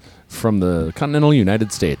 Dentists from the continental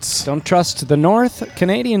United States. Don't trust the North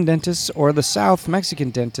Canadian dentists or the South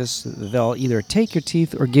Mexican dentists. They'll either take your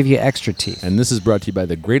teeth or give you extra teeth. And this is brought to you by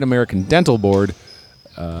the Great American Dental Board,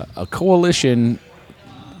 a coalition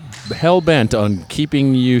hell-bent on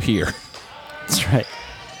keeping you here. That's right.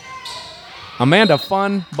 Amanda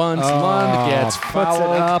Fun Buns Lund gets puts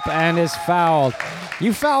fouled. it up and is fouled.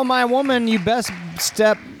 You foul my woman, you best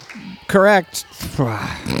step correct.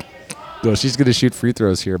 Oh, she's going to shoot free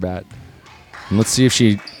throws here, Matt. And let's see if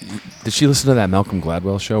did she listen to that Malcolm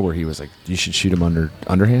Gladwell show where he was like, you should shoot him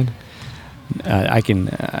underhand?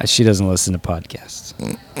 She doesn't listen to podcasts.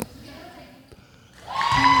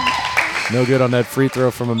 No good on that free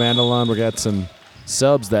throw from Amanda Lund. We got some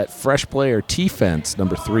subs. That fresh player, T-Fence,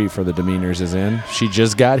 number 3 for the Demeanors, is in. She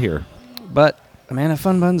just got here. But Amanda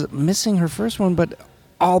Funbuns missing her first one, but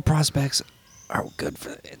all prospects are good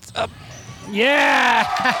for it. It's up. Yeah!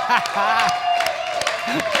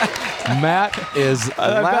 Matt is The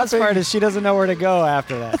best part is she doesn't know where to go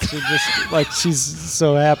after that. She just, she's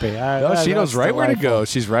so happy. She knows right where to go.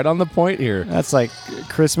 She's right on the point here. That's like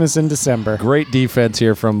Christmas in December. Great defense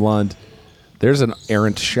here from Lund. There's an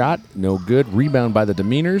errant shot. No good. Rebound by the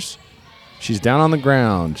Demeanors. She's down on the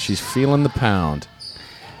ground. She's feeling the pound.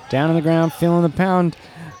 Down on the ground, feeling the pound.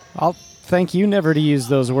 I'll thank you never to use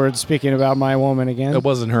those words speaking about my woman again. It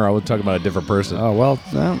wasn't her. I was talking about a different person. Oh, well,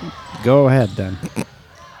 go ahead then.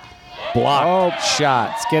 Block.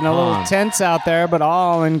 Shot. It's getting a little tense out there, but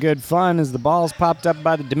all in good fun as the ball's popped up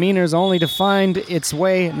by the Demeanors, only to find its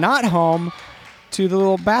way not home to the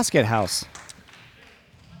little basket house.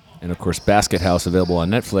 And, of course, Basket House available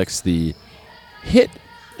on Netflix, the hit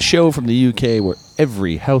show from the UK where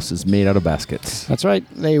every house is made out of baskets. That's right.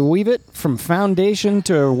 They weave it from foundation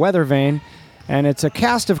to weather vane, and it's a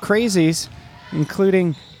cast of crazies,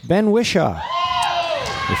 including Ben Whishaw,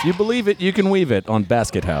 If you believe it, you can weave it on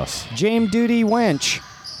Basket House. James Duty Wench.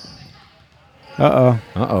 Uh-oh.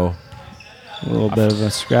 Uh-oh. A little bit of a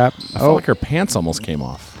scrap. I felt like her pants almost came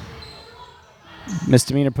off.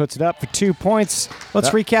 Misdemeanor puts it up for 2 points.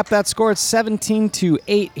 Let's recap that score. It's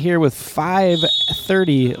 17-8 here with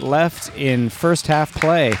 5:30 left in first half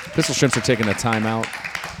play. Pistol Shrimps are taking a timeout.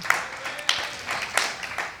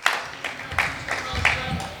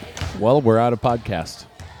 Well, we're out of podcast.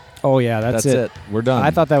 Oh, yeah, that's it. We're done.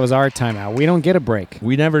 I thought that was our timeout. We don't get a break.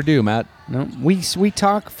 We never do, Matt. No, we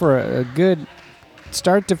talk for a good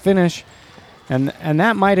start to finish, and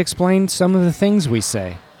that might explain some of the things we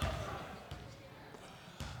say.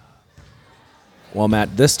 Well,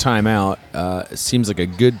 Matt, this timeout seems like a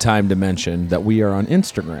good time to mention that we are on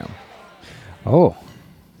Instagram. Oh.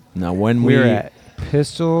 Now, when we're at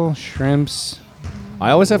Pistol Shrimps.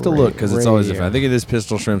 I always have to look because it's always different. Radio. I think it is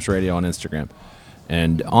Pistol Shrimps Radio on Instagram.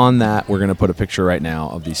 And on that, we're going to put a picture right now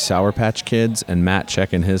of the Sour Patch Kids and Matt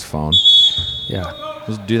checking his phone. Yeah.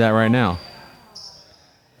 Let's do that right now.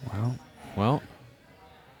 Well,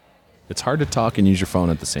 it's hard to talk and use your phone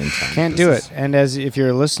at the same time. can't do it. And as if you're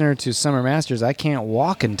a listener to Summer Masters, I can't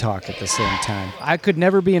walk and talk at the same time. I could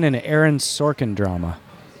never be in an Aaron Sorkin drama.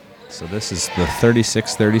 So this is the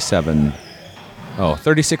 36:37. Oh,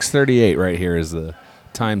 36:38 right here is the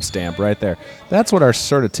timestamp right there. That's what our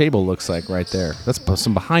sort of table looks like right there. That's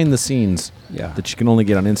some behind the scenes that you can only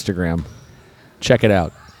get on Instagram. Check it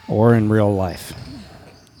out. Or in real life.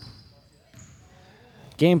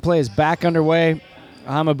 Gameplay is back underway.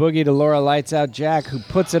 I'm a boogie to Laura Lights Out Jack, who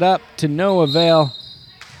puts it up to no avail.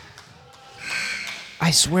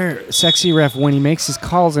 I swear, Sexy Ref, when he makes his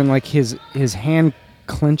calls and like his hand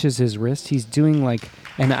clenches his wrist, he's doing like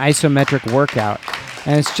an isometric workout.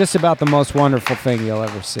 And it's just about the most wonderful thing you'll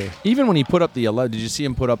ever see. Even when he put up the 11, did you see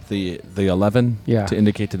him put up the 11 to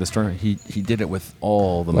indicate to the sternum? He did it with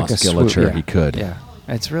all the musculature he could. Yeah,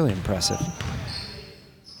 it's really impressive.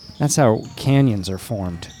 That's how canyons are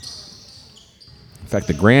formed. In fact,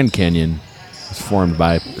 the Grand Canyon was formed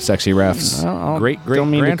by Sexy Ref's great Don't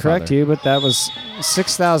mean to grandfather. correct you, but that was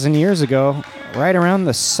 6,000 years ago, right around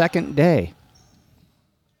the second day.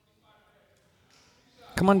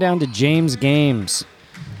 Come on down to James Games.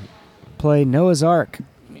 Play Noah's Ark.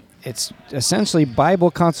 It's essentially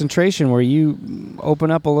Bible concentration where you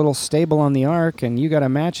open up a little stable on the ark and you got to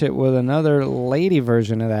match it with another lady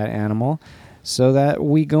version of that animal so that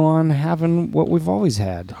we go on having what we've always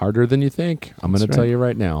had. Harder than you think. I'm going to tell you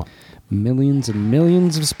right now. Millions and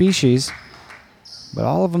millions of species, but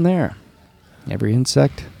all of them there. Every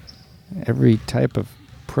insect, every type of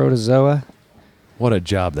protozoa. What a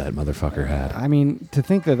job that motherfucker had. I mean, to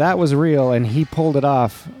think that that was real and he pulled it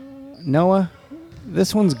off. Noah,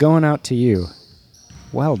 this one's going out to you.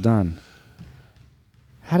 Well done.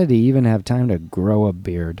 How did he even have time to grow a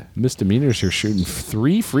beard? Misdemeanors are shooting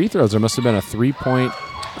 3 free throws. There must have been a 3-point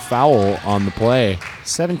foul on the play.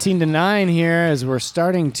 17-9 here as we're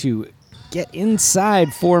starting to get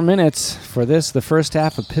inside 4 minutes for this, the first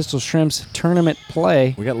half of Pistol Shrimp's tournament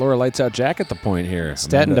play. We got Laura Lights Out Jack at the point here.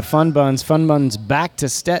 Stetton to Fun Buns. Fun Buns back to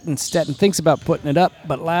Stetton. Stetton thinks about putting it up,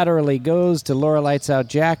 but laterally goes to Laura Lights Out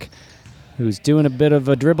Jack, who's doing a bit of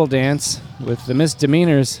a dribble dance with the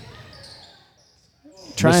Misdemeanors,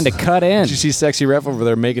 trying to cut in. Did you see Sexy Ref over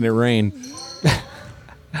there making it rain?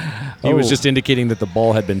 He was just indicating that the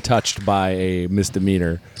ball had been touched by a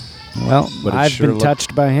misdemeanor. Well, but I've been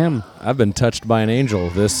touched by him. I've been touched by an angel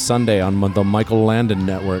this Sunday on the Michael Landon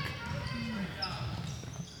Network.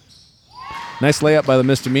 Nice layup by the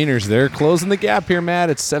Misdemeanors. They're closing the gap here, Matt.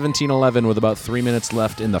 It's 17-11 with about 3 minutes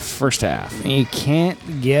left in the first half. You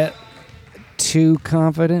can't get too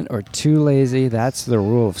confident or too lazy. That's the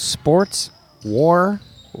rule of sports, war,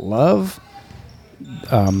 love,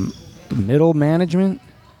 middle management,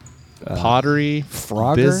 pottery,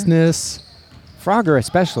 Frogger. business. Frogger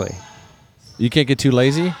especially. You can't get too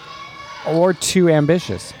lazy? Or too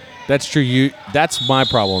ambitious. That's true. That's my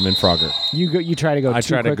problem in Frogger. You try to go. I too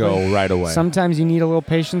try to quickly. go right away. Sometimes you need a little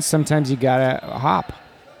patience. Sometimes you gotta hop.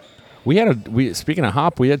 Speaking of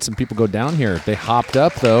hop, we had some people go down here. They hopped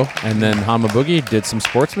up though, and then Hama Boogie did some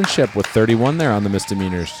sportsmanship with 31 there on the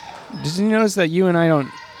misdemeanors. Did you notice that you and I don't?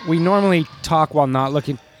 We normally talk while not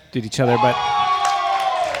looking at each other, but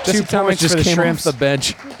Jesse 2 Thomas points just for the came Shrimps. off the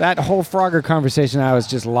bench. That whole Frogger conversation, I was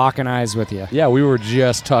just locking eyes with you. Yeah, we were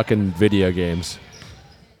just talking video games.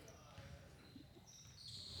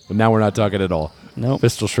 But now we're not talking at all. Nope.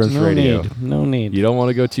 Pistol Shrimps No Radio. need. No need. You don't want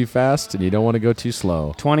to go too fast, and you don't want to go too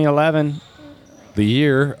slow. 2011. The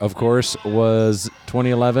year, of course, was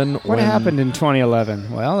 2011. What happened in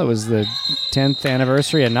 2011? Well, it was the 10th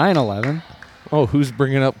anniversary of 9/11. Oh, who's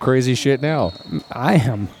bringing up crazy shit now? I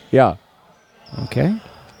am. Yeah. Okay.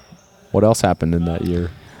 What else happened in that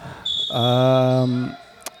year? I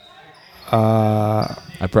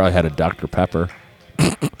probably had a Dr. Pepper.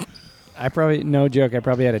 No joke, I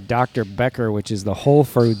probably had a Dr. Becker, which is the Whole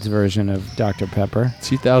Foods version of Dr. Pepper.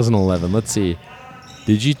 2011. Let's see.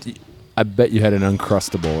 I bet you had an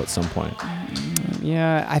Uncrustable at some point.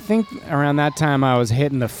 Yeah, I think around that time I was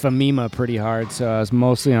hitting the Famima pretty hard, so I was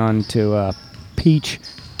mostly on to peach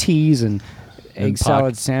teas and egg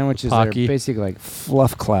salad sandwiches that are Pocky. basically like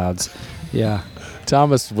fluff clouds. Yeah.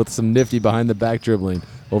 Thomas with some nifty behind the back dribbling.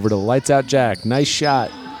 Over to Lights Out Jack. Nice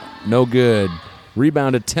shot. No good.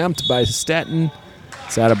 Rebound attempt by Stetton.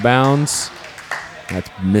 It's out of bounds. That's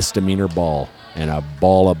misdemeanor ball. And a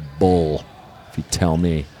ball of bull, if you tell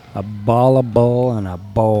me. A ball of bull and a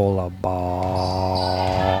bowl of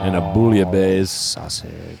ball. And a bouillabaisse.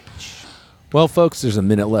 Sausage. Well, folks, there's a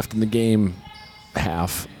minute left in the game.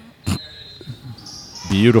 Half.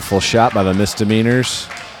 Beautiful shot by the misdemeanors.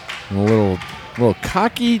 And a little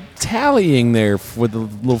cocky tallying there with a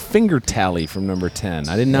little finger tally from number 10.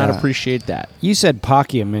 I did not Yeah. appreciate that. You said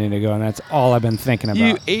Pocky a minute ago, and that's all I've been thinking about.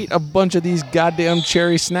 You ate a bunch of these goddamn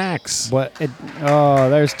cherry snacks.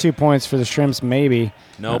 There's 2 points for the Shrimps, maybe.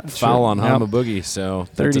 Nope, Not foul sure. on Nope. Hama Boogie, so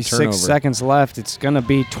that's a 36 turnover. seconds left. It's going to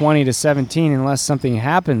be 20-17 unless something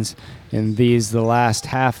happens in the last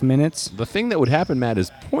half minutes. The thing that would happen, Matt,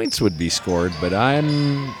 is points would be scored, but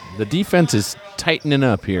the defense is tightening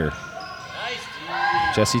up here.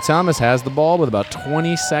 Jesse Thomas has the ball with about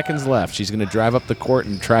 20 seconds left. She's going to drive up the court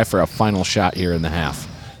and try for a final shot here in the half.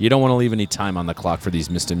 You don't want to leave any time on the clock for these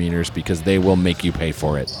misdemeanors because they will make you pay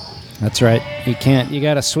for it. That's right. You can't. You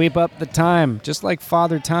got to sweep up the time, just like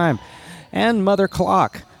Father Time and Mother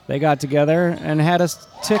Clock. They got together and had us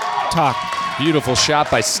tick-tock. Beautiful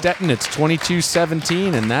shot by Stetton. It's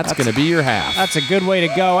 22-17, and that's going to be your half. That's a good way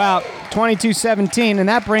to go out. 22-17, and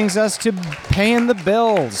that brings us to paying the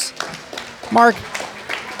bills. Mark,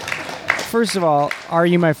 first of all, are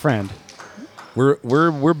you my friend?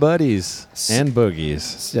 We're buddies and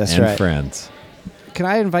boogies That's and right. friends. Can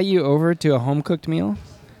I invite you over to a home-cooked meal?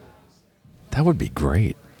 That would be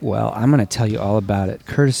great. Well, I'm going to tell you all about it,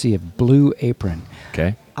 courtesy of Blue Apron.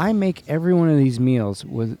 Okay. I make every one of these meals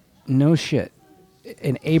with no shit.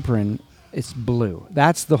 An apron, it's blue.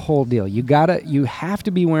 That's the whole deal. You have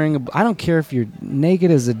to be wearing I don't care if you're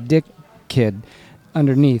naked as a dick kid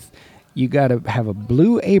underneath. You got to have a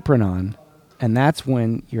blue apron on, and that's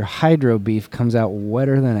when your hydro beef comes out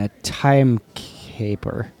wetter than a time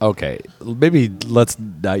caper. Okay, maybe let's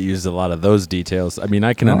not use a lot of those details. I mean,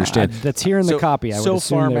 I can understand. That's here in the copy. I would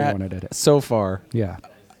assume they wanted it. So far, Yeah.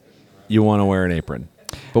 you want to wear an apron.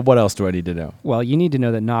 But what else do I need to know? Well, you need to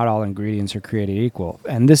know that not all ingredients are created equal.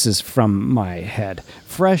 And this is from my head.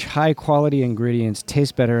 Fresh, high-quality ingredients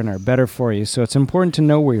taste better and are better for you, so it's important to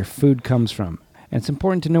know where your food comes from. And it's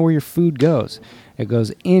important to know where your food goes. It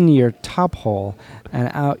goes in your top hole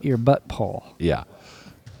and out your butt hole. Yeah.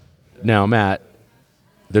 Now, Matt,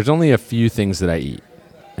 there's only a few things that I eat.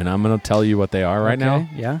 And I'm going to tell you what they are right now.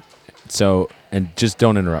 Yeah? So, and just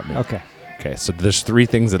don't interrupt me. Okay. Okay, so there's 3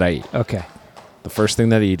 things that I eat. Okay. The first thing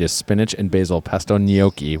that I eat is spinach and basil pesto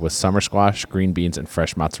gnocchi with summer squash, green beans, and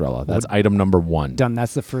fresh mozzarella. That's item number 1. Done.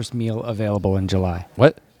 That's the first meal available in July.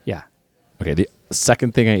 What? Yeah. Okay, the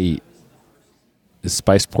second thing I eat is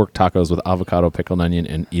spiced pork tacos with avocado, pickled onion,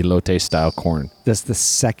 and elote-style corn. That's the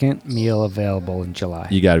second meal available in July.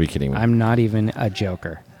 You got to be kidding me. I'm not even a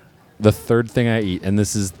joker. The third thing I eat, and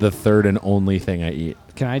this is the third and only thing I eat.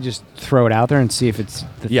 Can I just throw it out there and see if it's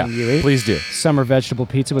the Yeah, thing you eat? please do. Summer vegetable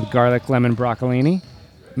pizza with garlic, lemon, broccolini.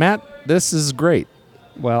 Matt, this is great.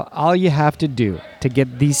 Well, all you have to do to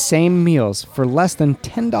get these same meals for less than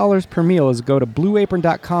 $10 per meal is go to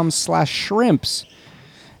blueapron.com/shrimps,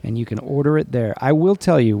 and you can order it there. I will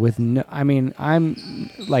tell you, I'm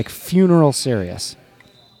like funeral serious.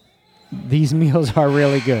 These meals are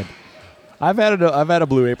really good. I've had a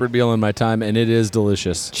Blue Apron meal in my time, and it is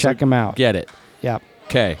delicious. Check them out. Get it. Yep.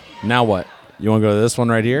 Okay, now what? You want to go to this one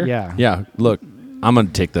right here? Yeah. Yeah, look, I'm going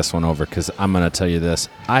to take this one over because I'm going to tell you this.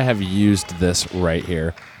 I have used this right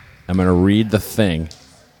here. I'm going to read the thing.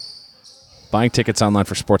 Buying tickets online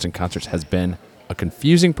for sports and concerts has been a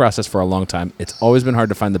confusing process for a long time. It's always been hard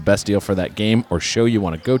to find the best deal for that game or show you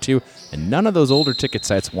want to go to, and none of those older ticket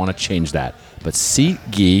sites want to change that. But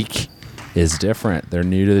SeatGeek is different. They're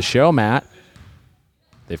new to the show, Matt.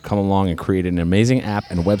 They've come along and created an amazing app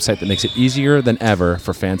and website that makes it easier than ever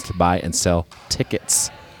for fans to buy and sell tickets.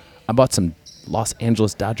 I bought some Los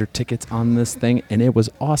Angeles Dodger tickets on this thing, and it was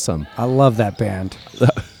awesome. I love that band.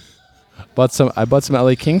 I bought some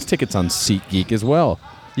LA Kings tickets on SeatGeek as well.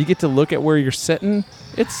 You get to look at where you're sitting.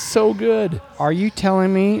 It's so good. Are you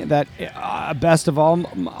telling me that, best of all,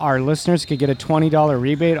 our listeners could get a $20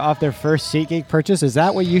 rebate off their first SeatGeek purchase? Is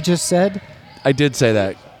that what you just said? I did say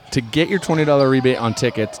that. To get your $20 rebate on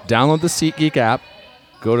tickets, download the SeatGeek app,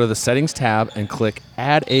 go to the Settings tab, and click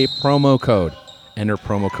Add a Promo Code. Enter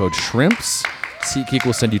promo code SHRIMPS. SeatGeek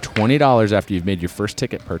will send you $20 after you've made your first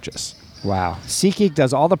ticket purchase. Wow. SeatGeek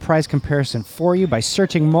does all the price comparison for you by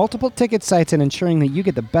searching multiple ticket sites and ensuring that you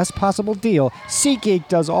get the best possible deal. SeatGeek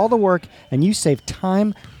does all the work, and you save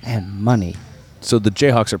time and money. So the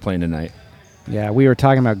Jayhawks are playing tonight. Yeah, we were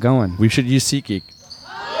talking about going. We should use SeatGeek.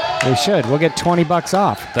 We should. We'll get $20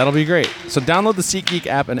 off. That'll be great. So download the SeatGeek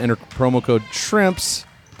app and enter promo code SHRIMPS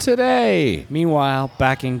today. Meanwhile,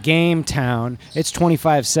 back in Game Town, it's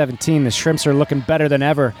 25-17. The Shrimps are looking better than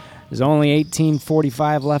ever. There's only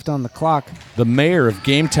 18:45 left on the clock. The mayor of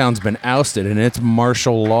Gametown's been ousted, and it's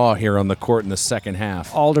martial law here on the court in the second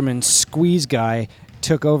half. Alderman Squeeze Guy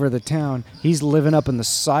took over the town. He's living up in the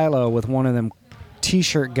silo with one of them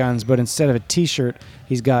T-shirt guns, but instead of a T-shirt,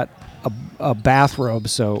 he's got a bathrobe.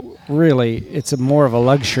 So really, it's more of a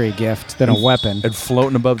luxury gift than a weapon. And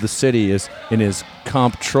floating above the city is in his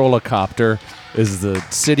comptrollicopter is the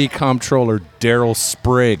city comptroller Daryl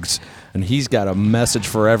Spriggs. And he's got a message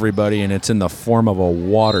for everybody, and it's in the form of a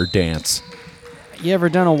water dance. You ever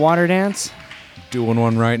done a water dance? Doing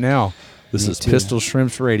one right now. This Me is too. Pistol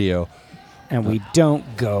Shrimps Radio. And we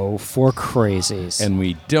don't go for crazies. And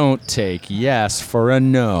we don't take yes for a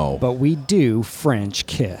no. But we do French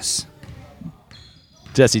kiss.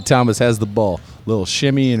 Jesse Thomas has the ball. Little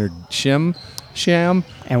shimmy in her sham.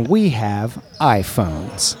 And we have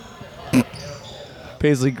iPhones.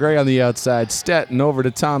 Paisley Gray on the outside. Stetton over to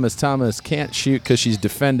Thomas. Thomas can't shoot because she's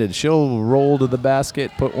defended. She'll roll to the basket,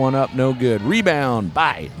 put one up, no good. Rebound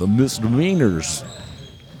by the Misdemeanors.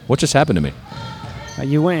 What just happened to me?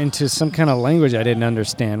 You went into some kind of language I didn't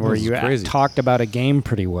understand where This is you crazy. talked about a game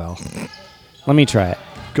pretty well. Let me try it.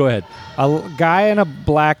 Go ahead. A guy in a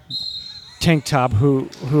black tank top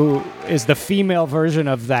who is the female version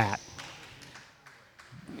of that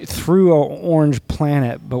through an orange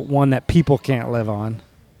planet, but one that people can't live on,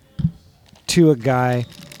 to a guy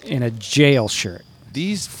in a jail shirt.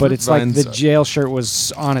 These But fruit it's like vines, the jail shirt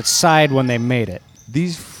was on its side when they made it.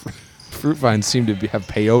 these fruit vines seem to have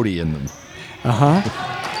peyote in them.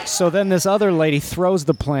 So then this other lady throws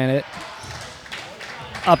the planet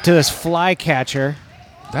up to this flycatcher,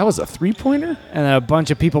 That was a three-pointer? and a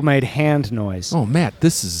bunch of people made hand noise. Oh, Matt,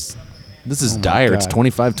 this is my dire. It's God.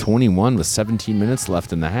 25-21 with 17 minutes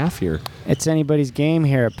left in the half here. It's anybody's game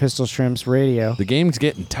here at Pistol Shrimps Radio. The game's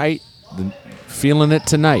getting tight. Feeling it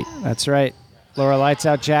tonight. That's right. Laura Lights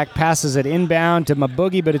Out Jack passes it inbound to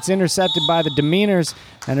Maboogie, but it's intercepted by the Demeanors,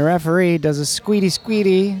 and the referee does a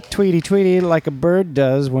tweety like a bird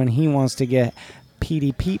does when he wants to get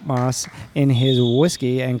Petey Pete Moss in his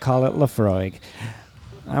whiskey and call it Lafroig.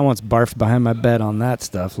 I once barfed behind my bed on that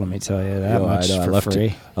stuff, let me tell you that much for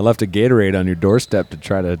free. I left a Gatorade on your doorstep to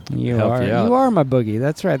try to help you out. You are my boogie.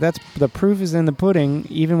 That's right. That's the proof is in the pudding,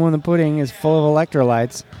 even when the pudding is full of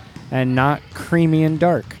electrolytes and not creamy and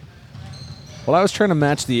dark. Well, I was trying to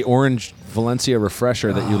match the orange Valencia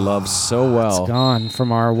refresher that you love so well. It's gone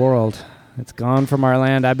from our world. It's gone from our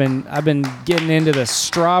land. I've been getting into the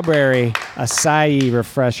strawberry acai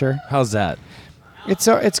refresher. How's that?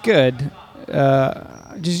 It's good.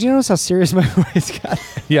 Did you notice how serious my voice got?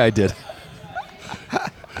 Yeah, I did.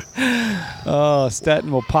 Oh,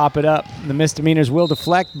 Stetton will pop it up. The Misdemeanors will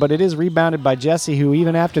deflect, but it is rebounded by Jesse, who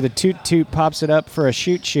even after the toot pops it up for a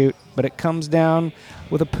shoot, but it comes down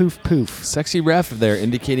with a poof. Sexy ref there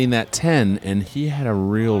indicating that 10, and he had a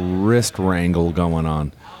real wrist wrangle going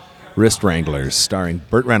on. Wrist Wranglers, starring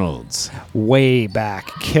Burt Reynolds. Way back,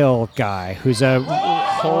 kill guy, who's a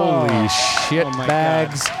Holy shit oh my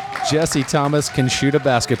bags. Jesse Thomas can shoot a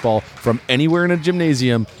basketball from anywhere in a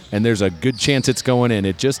gymnasium, and there's a good chance it's going in.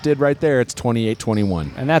 It just did right there. It's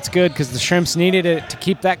 28-21. And that's good because the Shrimps needed it to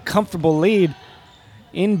keep that comfortable lead.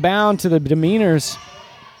 Inbound to the Demeanors,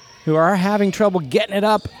 who are having trouble getting it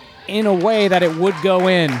up in a way that it would go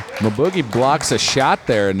in. Maboogie blocks a shot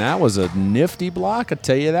there, and that was a nifty block, I'll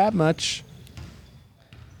tell you that much.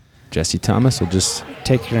 Jesse Thomas will just...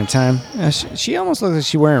 Take her time. She almost looks like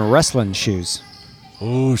she's wearing wrestling shoes.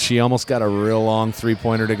 Ooh, she almost got a real long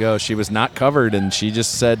three-pointer to go. She was not covered, and she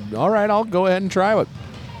just said, all right, I'll go ahead and try it.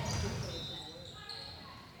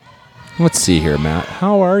 Let's see here, Matt.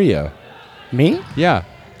 How are you? Me? Yeah.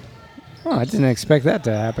 Oh, I didn't expect that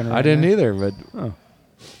to happen. I didn't either, but...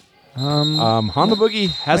 Honda Boogie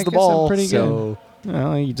has I the guess ball, I'm pretty so... good.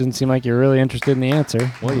 Well, you didn't seem like you're really interested in the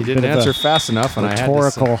answer. Well, you didn't answer fast enough, and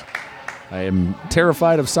rhetorical. I had to say, I am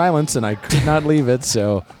terrified of silence, and I could not leave it,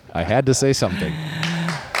 so I had to say something.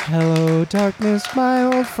 Hello, darkness, my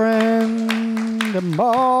old friend. I'm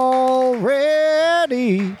already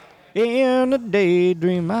in a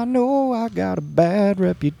daydream. I know I got a bad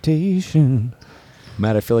reputation.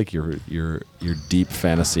 Matt, I feel like your deep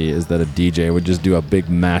fantasy is that a DJ would just do a big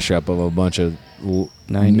mashup of a bunch of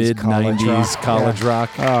mid-90s college rock.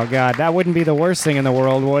 Oh, God, that wouldn't be the worst thing in the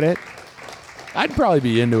world, would it? I'd probably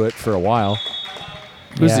be into it for a while.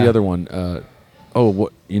 Who's Yeah. the other one?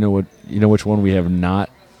 What? You know which one we have not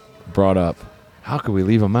brought up? How could we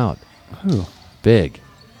leave them out? Who? Big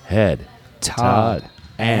Head Todd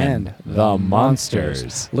and the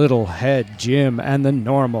Monsters. Little Head Jim and the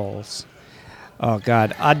Normals. Oh,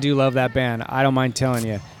 God, I do love that band. I don't mind telling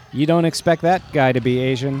you. You don't expect that guy to be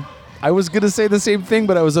Asian. I was going to say the same thing,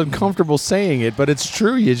 but I was uncomfortable saying it. But it's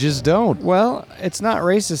true. You just don't. Well, it's not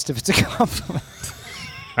racist if it's a compliment.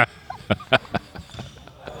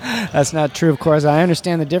 That's not true, of course. I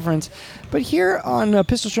understand the difference. But here on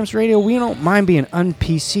Pistol Shrimps Radio, we don't mind being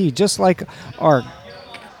un-PC, just like our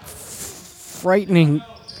frightening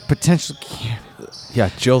potential... Yeah,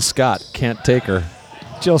 Jill Scott can't take her.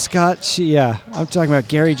 Jill Scott, I'm talking about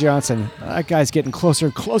Gary Johnson. That guy's getting closer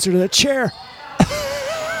and closer to the chair.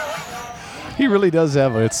 He really does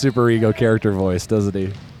have a super ego character voice, doesn't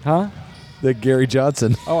he? Huh? The Gary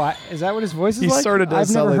Johnson. Oh, is that what his voice is He like? sort of does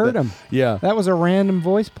I've sound never like heard that. him. Yeah. That was a random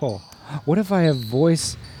voice poll. What if I have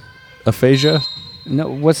voice... Aphasia? No,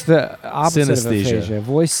 what's the opposite Synesthesia. of aphasia?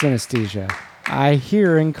 Voice synesthesia. I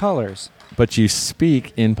hear in colors. But you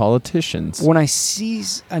speak in politicians. When I see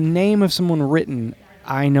a name of someone written,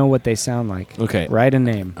 I know what they sound like. Okay. Write a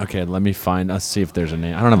name. Okay, let's see if there's a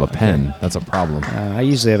name. I don't have a pen. That's a problem. I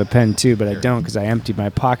usually have a pen too, but I don't because I emptied my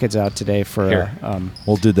pockets out today for Here. a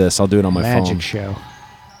We'll do this. I'll do it on my magic phone. show.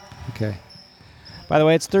 Okay. By the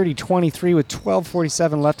way, it's 30-23 with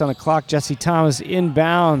 12:47 left on the clock. Jesse Thomas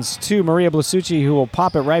inbounds to Maria Blasucci, who will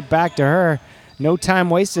pop it right back to her. No time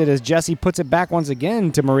wasted as Jesse puts it back once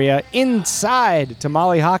again to Maria. Inside to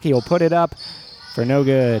Molly Hockey will put it up for no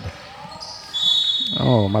good.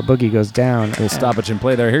 Oh, my boogie goes down. We'll stoppage and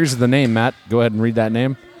play there. Here's the name, Matt. Go ahead and read that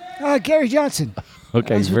name. Gary Johnson.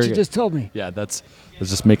 Okay, That's very what you good. just told me. Yeah, I was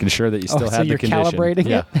just making sure that you still so had the you're condition. calibrating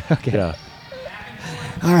yeah. it? Okay. Yeah.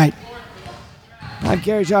 All right. I'm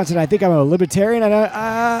Gary Johnson. I think I'm a libertarian, and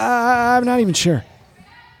I'm not even sure.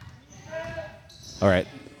 All right.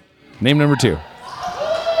 Name number 2.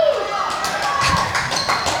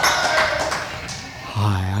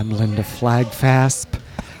 Hi, I'm Linda Flagfasp,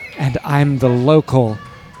 and I'm the local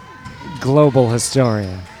global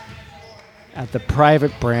historian at the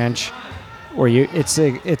private branch, where it's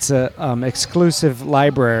a exclusive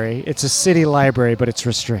library. It's a city library, but it's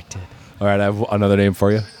restricted. All right, I have another name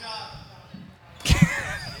for you.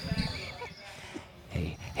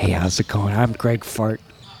 Hey, how's it going? I'm Greg Fart.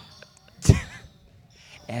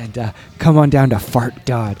 And come on down to Fart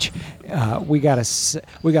Dodge. We got a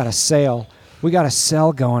sale. We got a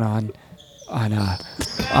sale going on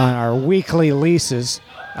our weekly leases.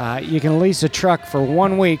 You can lease a truck for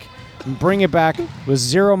 1 week and bring it back with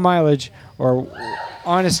 0 mileage, or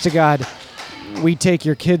honest to God, we take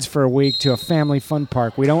your kids for a week to a family fun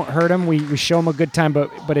park. We don't hurt them. We show them a good time,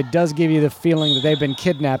 but it does give you the feeling that they've been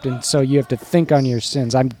kidnapped, and so you have to think on your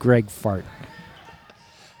sins. I'm Greg Fart.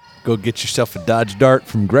 Go get yourself a Dodge Dart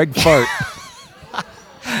from Greg Fart.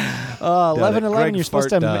 11-11, Greg you're supposed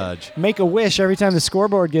Fart to Dodge. make a wish every time the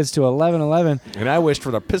scoreboard gets to 11-11. And I wished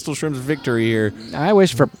for the Pistol Shrimps victory here. I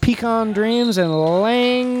wish for pecan dreams and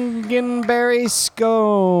Langenberry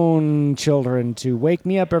scone children to wake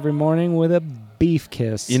me up every morning with a beef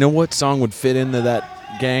kiss. You know what song would fit into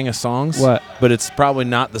that gang of songs? What? But it's probably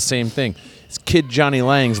not the same thing. It's Kid Johnny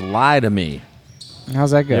Lang's Lie to Me. How's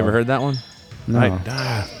that go? You ever heard that one? No.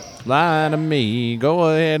 Lie to me. Go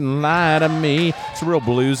ahead and lie to me. It's a real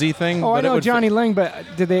bluesy thing. Oh, I but it know would Johnny Lang, but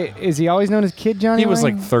is he always known as Kid Johnny He was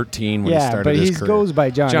Lang? like 13 when he yeah, started but his he career. goes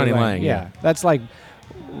by Johnny Lang. Yeah, that's like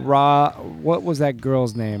what was that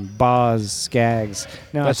girl's name? Boz Scaggs.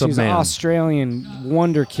 No, That's a she's an man. Australian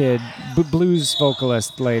wonder kid, blues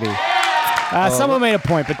vocalist lady. Someone made a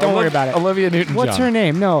point, but don't worry about it. Olivia Newton-John. What's her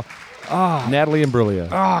name? No. Natalie Imbruglia.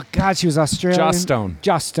 Oh, God, she was Australian. Joss Stone.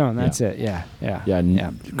 Joss Stone, that's it. Yeah.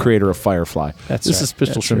 Creator of Firefly. That's this right. is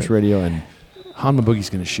Pistol That's Shrimps right. Radio, and Hanma Boogie's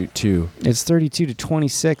going to shoot too. It's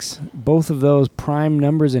 32-26. Both of those prime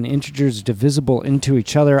numbers and integers divisible into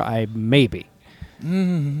each other. Maybe.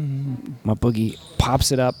 My boogie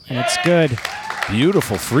pops it up, and it's good.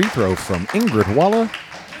 Beautiful free throw from Ingrid Walla,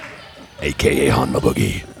 a.k.a. Hanma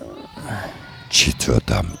Boogie.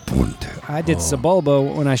 I did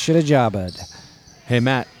Sebulba when I should have jabbed. Hey,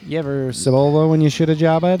 Matt, You ever Sebulba when you should have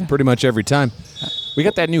jabbed? pretty much every time. We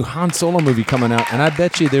got that new Han Solo movie coming out, and I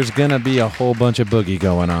bet you there's going to be a whole bunch of Boogie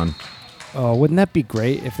going on. Oh, wouldn't that be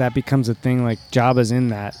great if that becomes a thing, like Jabba's in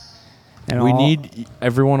that? And We need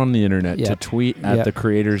everyone on the internet to Yep. tweet at Yep. the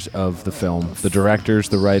creators of the film, the directors,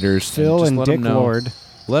 the writers. Phil just and let Dick 'em know. Lord.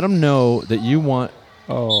 Let them know that you want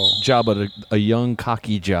Oh, Jabba, a young,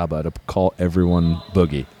 cocky Jabba, to call everyone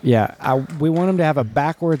Boogie. yeah. We want him to have a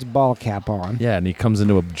backwards ball cap on. Yeah, and he comes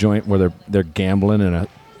into a joint where they're gambling and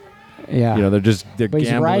Yeah. they're But he's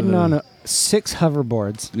gambling. riding and- on 6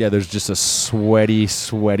 hoverboards. Yeah, there's just a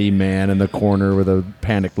sweaty man in the corner with a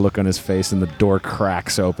panicked look on his face, and the door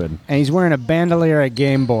cracks open. And he's wearing a bandolier at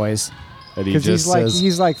Game Boys. And he Because just says,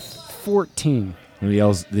 he's like 14. and he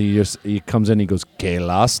yells, he comes in, he goes, "Que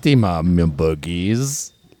lastima, mi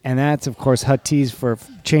boogies." And that's, of course, Huttese for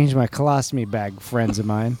change my colostomy bag, friends of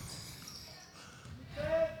mine.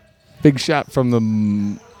 Big shot from the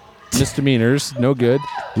misdemeanors, no good.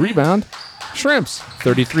 Rebound, Shrimps,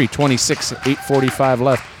 33-26, 8:45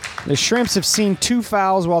 left. The Shrimps have seen 2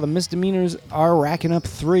 fouls while the misdemeanors are racking up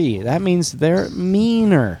 3. That means they're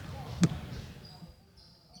meaner.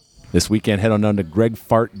 This weekend, head on down to Greg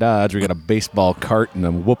Fart Dodge. We got a baseball cart and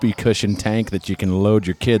a whoopee cushion tank that you can load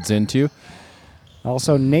your kids into.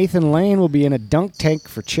 Also, Nathan Lane will be in a dunk tank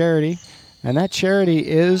for charity. And that charity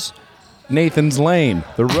is, Nathan's Lane,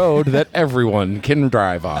 the road that everyone can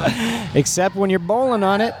drive on. except when you're bowling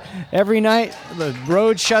on it, every night the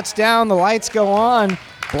road shuts down, the lights go on,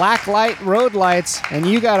 black light road lights, and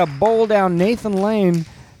you got to bowl down Nathan Lane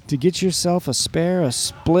to get yourself a spare, a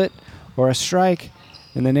split, or a strike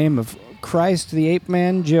in the name of Christ the Ape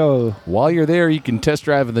Man Joe. While you're there, you can test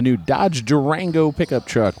drive the new Dodge Durango pickup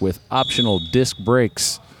truck with optional disc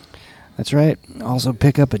brakes. That's right. Also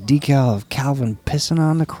pick up a decal of Calvin pissing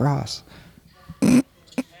on the cross. It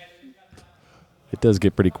does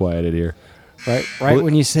get pretty quiet in here. Right Well,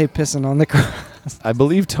 when you say pissing on the cross. I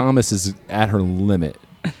believe Thomas is at her limit.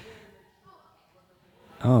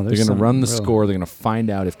 Oh, They're going to run the score. They're going to find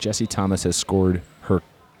out if Jessie Thomas has scored her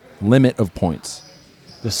limit of points.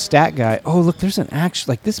 The stat guy. Oh, look, there's an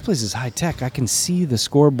actual, like, this place is high tech. I can see the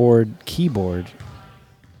scoreboard keyboard.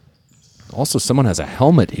 Also, someone has a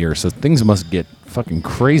helmet here, so things must get fucking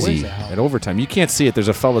crazy at overtime. You can't see it. There's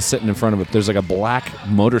a fella sitting in front of it. There's like a black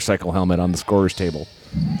motorcycle helmet on the scorer's table.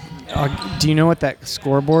 Do you know what that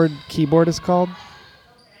scoreboard keyboard is called?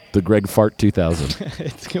 The Greg Fart 2000.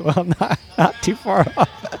 It's, well, not too far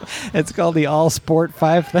off. It's called the All Sport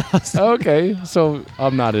 5000. Okay, so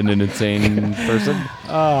I'm not an insane person.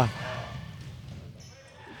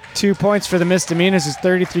 2 points for the misdemeanors is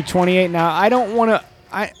 33-28. Now, I don't want to...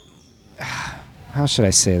 How should I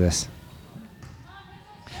say this?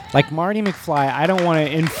 Like Marty McFly, I don't want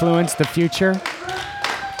to influence the future,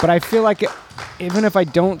 but I feel like even if I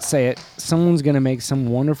don't say it, someone's going to make some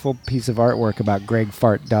wonderful piece of artwork about Greg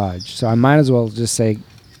Fart Dodge. So I might as well just say,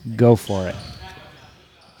 go for it.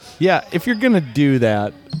 Yeah, if you're going to do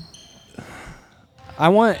that, I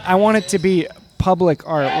want it to be public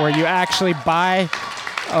art where you actually buy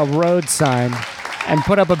a road sign and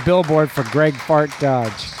put up a billboard for Greg Fart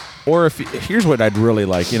Dodge. or if here's what I'd really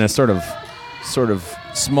like in a sort of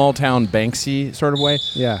small town Banksy sort of way.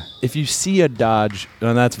 Yeah. If you see a Dodge,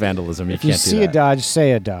 and that's vandalism. You If you can't do see that. a Dodge,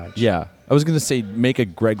 say a Dodge. Yeah. I was going to say make a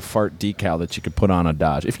Greg Fart decal that you could put on a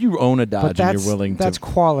Dodge. If you own a But Dodge and you're willing that's to...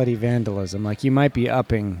 quality vandalism. Like, you might be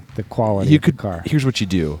upping the quality You of could. the car. Here's what you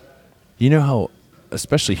do. You know how,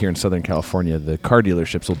 especially here in Southern California, the car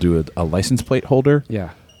dealerships will do a license plate holder?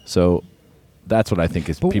 Yeah. So that's what I think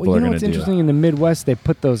is But people are going to what's do. interesting in the Midwest, they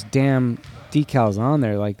put those damn decals on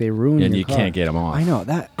there, like they ruin And your you car. can't get them off. I know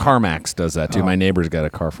that. CarMax does that too. Oh. My neighbor's got a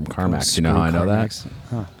car from CarMax. You know Screw how I know CarMax. that?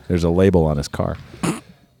 Huh. There's a label on his car.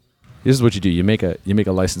 This is what you do. You make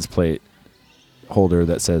a license plate holder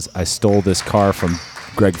that says, "I stole this car from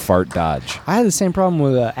Greg Fart Dodge." I had the same problem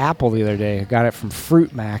with Apple the other day. I got it from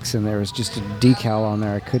Fruit Max, and there was just a decal on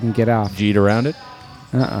there I couldn't get off. Did you eat around it?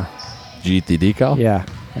 Uh-uh. Did you eat the decal? Yeah,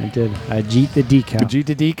 I did. I jeet the decal. Did you eat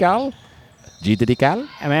the decal? Did you eat the decal?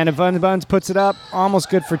 Amanda Buns puts it up.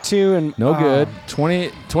 Almost good for 2. And No good.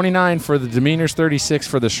 29 for the Demeanors, 36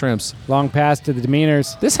 for the Shrimps. Long pass to the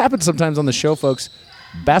Demeanors. This happens sometimes on the show, folks.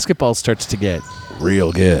 Basketball starts to get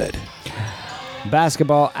real good.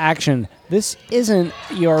 Basketball action. This isn't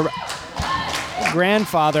your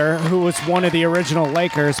grandfather who was one of the original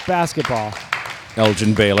Lakers basketball.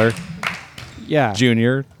 Elgin Baylor Yeah.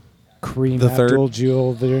 Jr. Kareem the third.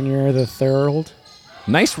 Abdul-Jabbar Jr. the third.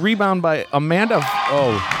 Nice rebound by Amanda.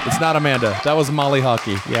 Oh, it's not Amanda. That was Molly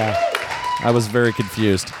Hockey. Yeah. I was very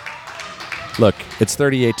confused. Look, it's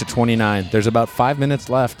 38-29. There's about 5 minutes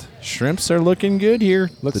left. Shrimps are looking good here.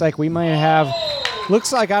 Looks like we might have.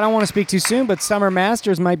 Looks like, I don't want to speak too soon, but Summer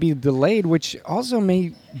Masters might be delayed, which also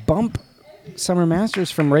may bump Summer Masters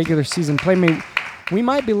from regular season play. We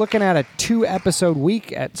might be looking at a 2-episode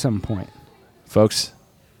week at some point. Folks,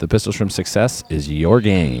 the Pistol Shrimp success is your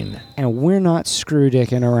gain. And we're not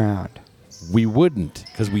screw-dicking around. We wouldn't,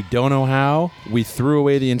 because we don't know how. We threw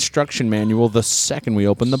away the instruction manual the second we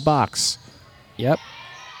opened the box. Yep.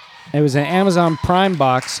 It was an Amazon Prime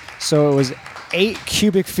box, so it was 8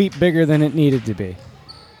 cubic feet bigger than it needed to be.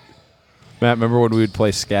 Matt, remember when we would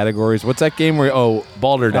play categories? What's that game where,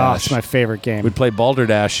 Balderdash. Oh, it's my favorite game. We'd play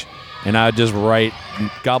Balderdash, and I'd just write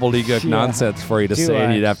gobbledygook Yeah. nonsense for you to Do say,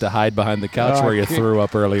 and I? you'd have to hide behind the couch Oh, where you good. threw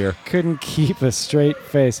up earlier. Couldn't keep a straight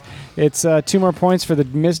face. It's 2 more points for the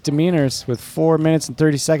misdemeanors with 4 minutes and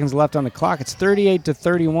 30 seconds left on the clock. It's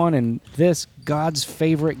 38-31 in this God's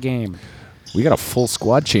favorite game. We got a full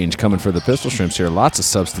squad change coming for the Pistol Shrimps here. Lots of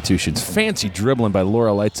substitutions. Fancy dribbling by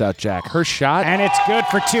Laura Lights Out Jack. Her shot. And it's good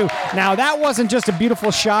for 2. Now, that wasn't just a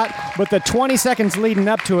beautiful shot, but the 20 seconds leading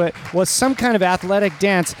up to it was some kind of athletic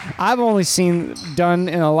dance I've only seen done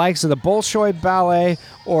in the likes of the Bolshoi Ballet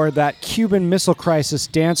or that Cuban Missile Crisis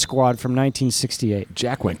dance squad from 1968.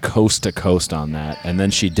 Jack went coast to coast on that, and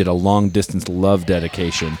then she did a long-distance love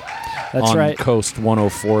dedication. That's on right. Coast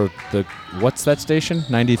 104. What's that station?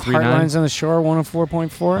 93.9? Heartlines on the Shore,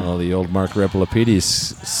 104.4. Oh, the old Mark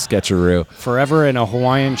Repilipides sketcheroo Forever in a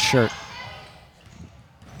Hawaiian shirt.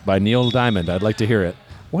 by Neil Diamond. I'd like to hear it.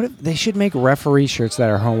 What if they should make referee shirts that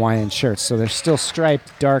are Hawaiian shirts? So they're still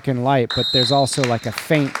striped, dark and light, but there's also like a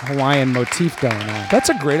faint Hawaiian motif going on. That's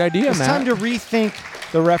a great idea, It's Matt. time to rethink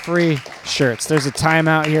the referee shirts. There's a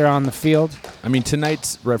timeout here on the field. I mean,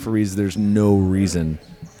 tonight's referees, there's no reason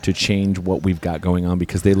to change what we've got going on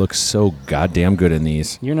because they look so goddamn good in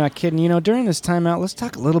these. You're not kidding. You know, during this timeout, let's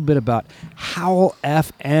talk a little bit about Howl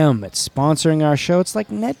FM. It's sponsoring our show. It's like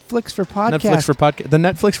Netflix for podcasts. The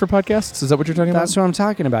Netflix for podcasts? Is that what you're talking That's about? what I'm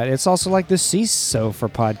talking about. It's also like the CISO for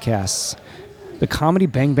podcasts. The Comedy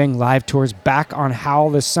Bang Bang Live Tour is back on Howl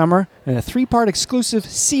this summer, and a 3-part exclusive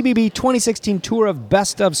CBB 2016 tour of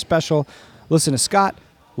Best Of special. Listen to Scott,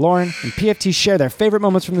 Lauren, and PFT share their favorite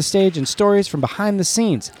moments from the stage and stories from behind the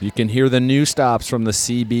scenes. You can hear the new stops from the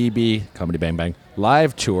CBB, Comedy Bang Bang,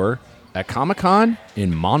 live tour at Comic-Con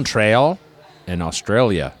in Montreal in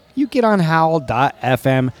Australia. You get on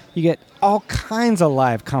howl.fm, you get all kinds of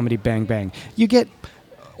live Comedy Bang Bang. You get,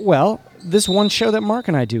 well, this one show that Mark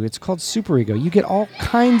and I do. It's called Super Ego. You get all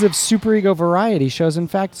kinds of Super Ego variety shows. In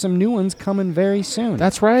fact, some new ones coming very soon.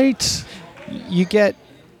 That's right. You get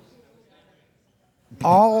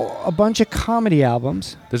a bunch of comedy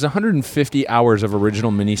albums. There's 150 hours of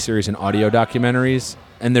original miniseries and audio documentaries,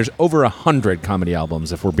 and there's over 100 comedy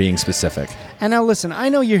albums if we're being specific. And now listen, I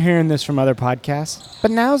know you're hearing this from other podcasts, but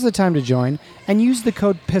now's the time to join and use the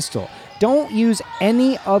code PISTOL. Don't use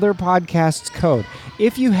any other podcast's code.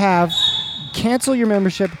 If you have, cancel your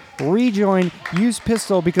membership, rejoin, use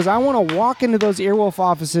Pistol, because I want to walk into those Earwolf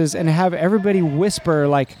offices and have everybody whisper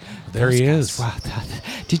like, There he is. wow,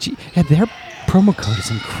 did you, and their promo code is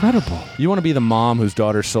incredible. You want to be the mom whose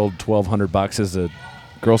daughter sold 1,200 boxes of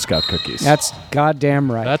Girl Scout cookies. That's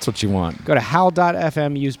goddamn right. That's what you want. Go to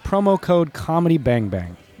howl.fm, use promo code Comedy Bang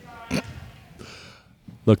Bang.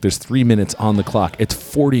 Look, there's 3 minutes on the clock. It's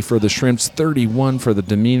 40 for the Shrimps, 31 for the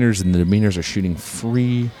Demeanors, and the Demeanors are shooting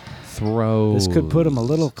free throws. This could put them a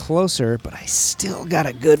little closer, but I still got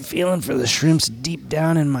a good feeling for the Shrimps deep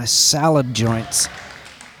down in my salad joints.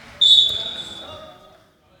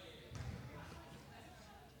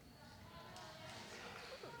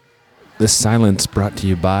 This silence brought to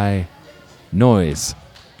you by Noise.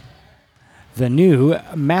 The new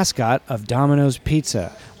mascot of Domino's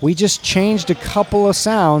Pizza. We just changed a couple of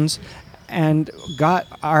sounds and got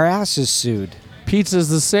our asses sued. Pizza's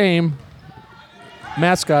the same.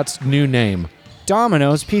 mascot's new name.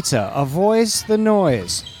 Domino's Pizza. Avoids the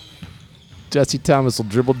noise. Jesse Thomas will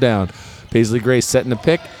dribble down. Paisley Gray setting the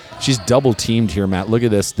pick. She's double teamed here, Matt. Look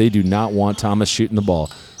at this. They do not want Thomas shooting the ball.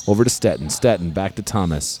 Over to Stetton. Stetton back to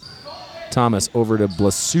Thomas. Thomas over to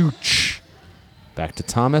Blasucci. Back to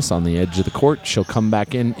Thomas on the edge of the court. She'll come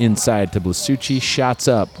back inside to Blasucci. Shots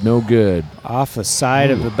up. No good. Off the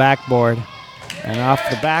side of the backboard and off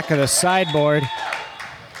the back of the sideboard,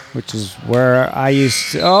 which is where I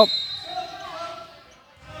used to. Oh.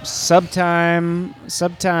 Subtime.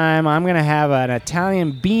 I'm going to have an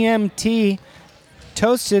Italian BMT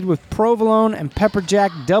toasted with provolone and pepper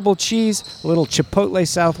jack double cheese, a little chipotle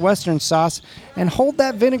southwestern sauce, and hold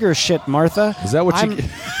that vinegar shit, Martha. Is that what you get?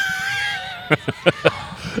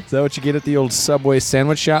 Is that what you get at the old Subway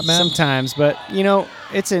sandwich shop, Matt? Sometimes, but,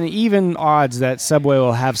 it's an even odds that Subway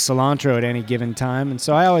will have cilantro at any given time, and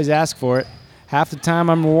so I always ask for it. Half the time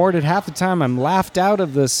I'm rewarded, half the time I'm laughed out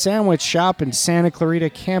of the sandwich shop in Santa Clarita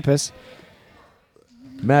campus.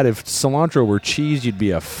 Matt, if cilantro were cheese, you'd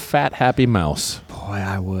be a fat, happy mouse. Boy,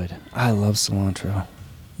 I would. I love cilantro.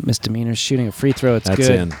 Misdemeanors shooting a free throw. It's That's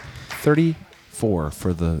good. in. 34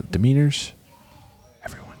 for the demeanors.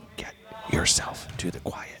 Everyone get yourself to the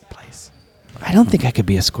quiet place. I don't think I could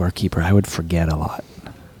be a scorekeeper. I would forget a lot.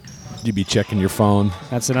 You'd be checking your phone.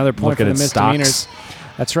 That's another point Looking for the at misdemeanors. stocks.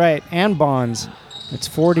 That's right. And bonds. It's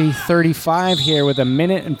 40-35 here with 1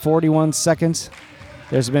 minute and 41 seconds.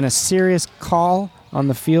 There's been a serious call on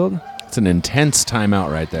the field. It's an intense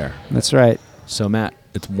timeout right there. That's right. So, Matt,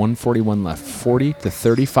 it's 1:41 left.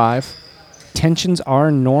 40-35. Tensions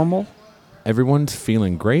are normal. Everyone's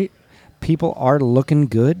feeling great. People are looking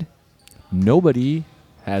good. Nobody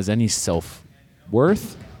has any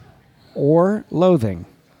self-worth Or loathing.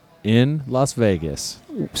 in Las Vegas.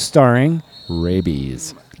 Starring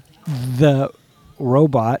Rabies. the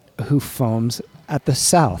robot who foams at the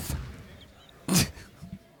South.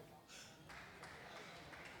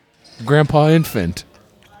 Grandpa Infant.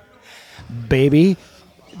 Baby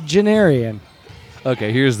Genarian.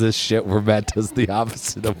 Okay, here's this shit where Matt does the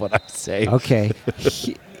opposite of what I say. Okay.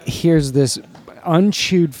 Here's this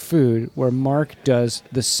unchewed food where Mark does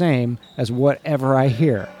the same as whatever I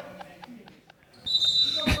hear.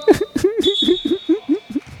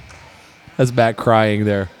 That's Matt crying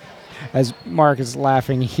there. As Mark is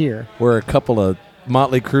laughing here. We're a couple of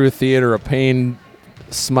Motley Crue Theater of Pain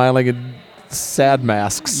smiling and sad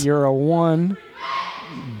masks. You're a one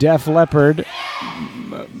Def Leppard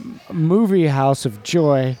movie house of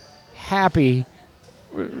joy, happy,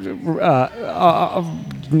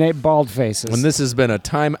 bald faces. When this has been a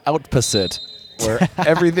time opposite, where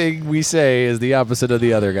everything we say is the opposite of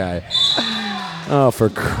the other guy. Oh, for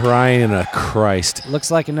crying in a Christ.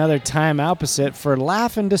 Looks like another time opposite for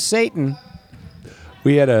laughing to Satan.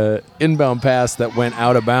 We had a inbound pass that went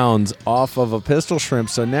out of bounds off of a pistol shrimp,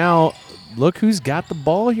 so now look who's got the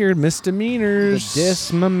ball here, misdemeanors. The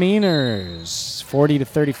Dismemeanors,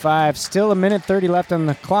 40-35. Still 1:30 left on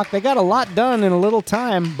the clock. They got a lot done in a little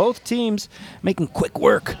time. Both teams making quick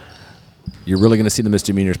work. You're really going to see the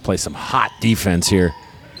misdemeanors play some hot defense here.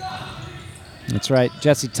 That's right.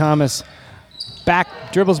 Jesse Thomas back,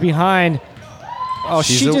 dribbles behind. Oh,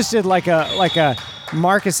 She's she a- just did like a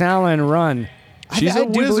Marcus Allen run. She's I a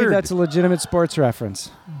do believe wizard. that's a legitimate sports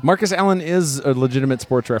reference. Marcus Allen is a legitimate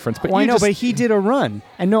sports reference, but Well, I you know, just- but he did a run.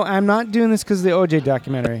 And no, I'm not doing this because of the OJ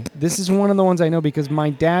documentary. This is one of the ones I know because my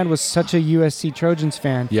dad was such a USC Trojans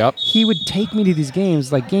fan. Yep. He would take me to these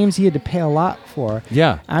games, like games he had to pay a lot for.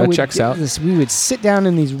 Yeah, that checks out. We would sit down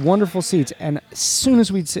in these wonderful seats, and as soon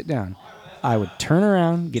as we'd sit down, I would turn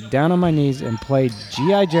around, get down on my knees, and play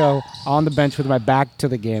G.I. Joe on the bench with my back to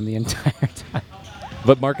the game the entire time.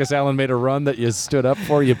 But Marcus Allen made a run that you stood up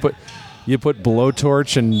for. You put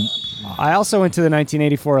blowtorch and I also went to the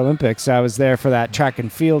 1984 Olympics. I was there for that track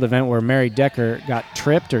and field event where Mary Decker got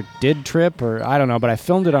tripped or did trip, or I don't know, but I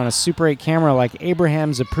filmed it on a Super 8 camera like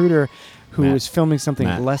Abraham Zapruder, who Matt, was filming something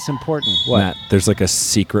Matt. less important. Matt, there's like a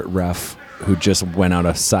secret ref who just went out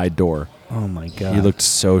a side door. Oh, my God. He looked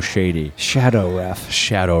so shady. Shadow Ref.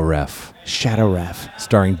 Shadow Ref, Shadow Ref.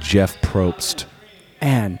 starring Jeff Probst.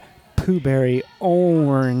 And Pooh Berry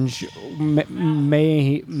Orange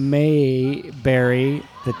Mayberry,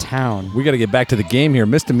 the town. We got to get back to the game here.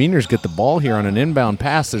 Misdemeanors get the ball here on an inbound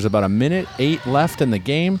pass. There's about 1:08 left in the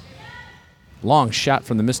game. Long shot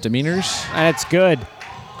from the Misdemeanors. And it's good.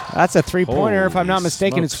 That's a three-pointer. If I'm not Holy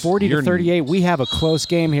mistaken, it's smokes. 40-38. We have a close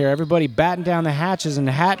game here. Everybody batting down the hatches, and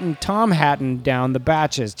Tom Hatton down the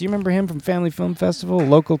batches. Do you remember him from Family Film Festival, a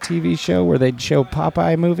local TV show where they'd show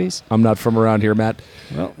Popeye movies? I'm not from around here, Matt.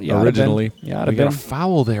 Well, Originally, we we got a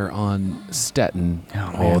foul there on Stetton.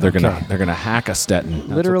 man, they're okay. gonna hack a Stetton. That's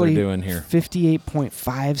Literally what they're doing here.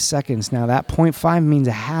 58.5 seconds. Now, that 0.5 means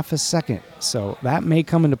a half a second, so that may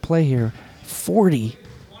come into play here.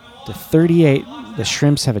 40-38. The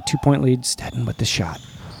Shrimps have a 2-point lead. Stetton with the shot.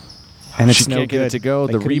 And it's She no can't get good. it to go.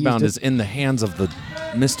 They The could've rebound used is in the hands of the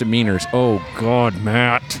misdemeanors. Oh, God,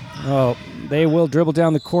 Matt. Oh, they will dribble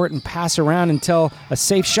down the court and pass around until a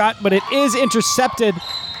safe shot, but it is intercepted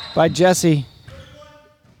by Jesse.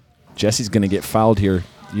 Jesse's going to get fouled here.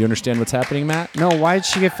 You understand what's happening, Matt? No, why did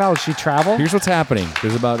she get fouled? Did she travel? Here's what's happening.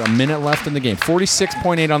 There's about a minute left in the game.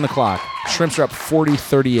 46.8 on the clock. Shrimps are up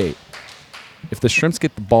 40-38. If the Shrimps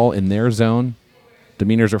get the ball in their zone,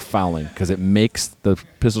 demeanors are fouling because it makes the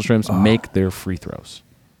Pistol Shrimps make their free throws.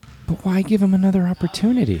 But why give him another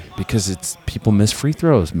opportunity? Because it's people miss free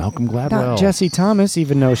throws. Malcolm Gladwell. Not Jesse Thomas,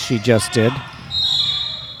 even though she just did.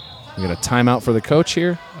 We got a timeout for the coach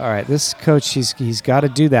here. All right, this coach, he's got to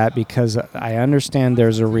do that because I understand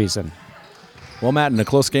there's a reason. Well, Matt, in a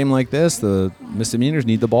close game like this, the misdemeanors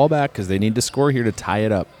need the ball back because they need to score here to tie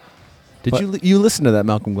it up. Did you listen to that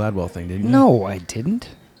Malcolm Gladwell thing, didn't you? No, I didn't.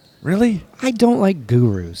 Really? I don't like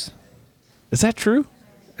gurus. Is that true?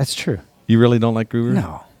 That's true. You really don't like Guru?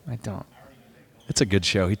 No, I don't. It's a good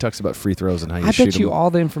show. He talks about free throws and how you I shoot bet you them.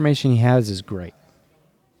 all the information he has is great.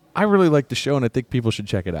 I really like the show, and I think people should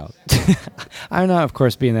check it out. I'm not, of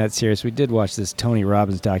course, being that serious. We did watch this Tony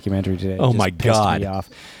Robbins documentary today. It Oh, just my pissed God. me off.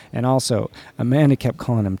 And also, Amanda kept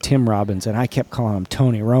calling him Tim Robbins, and I kept calling him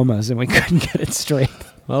Tony Romas, and we couldn't get it straight.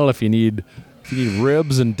 Well, if you need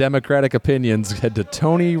ribs and democratic opinions, head to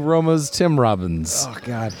Tony Roma's Tim Robbins. Oh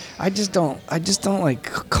God, I just don't like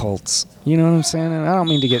cults. You know what I'm saying? And I don't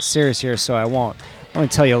mean to get serious here, so I won't. I'm gonna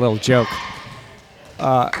tell you a little joke.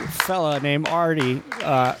 Fella named Artie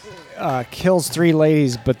kills 3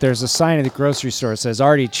 ladies, but there's a sign at the grocery store that says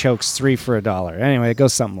Artie chokes 3 for $1. Anyway, it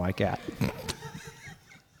goes something like that.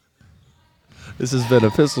 This has been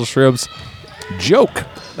a Pistol Shrimps joke.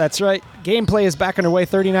 That's right. Gameplay is back underway.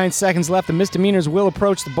 39 seconds left. The misdemeanors will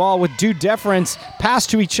approach the ball with due deference, pass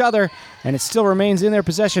to each other, and it still remains in their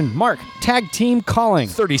possession. Mark, tag team calling.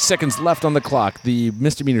 30 seconds left on the clock. The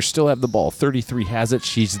misdemeanors still have the ball. 33 has it.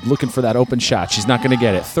 She's looking for that open shot. She's not going to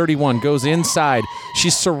get it. 31 goes inside.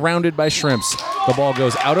 She's surrounded by Shrimps. The ball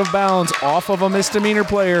goes out of bounds off of a misdemeanor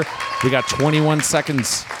player. We got 21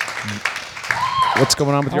 seconds. What's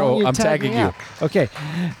going on with your... Oh, I'm tagging you. out. Okay.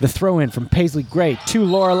 The throw in from Paisley Gray to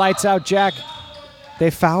Laura Lights Out Jack.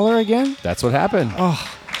 They foul her again? That's what happened.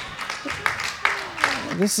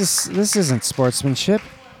 This isn't sportsmanship.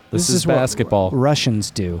 This is basketball. What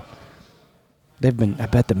Russians do. I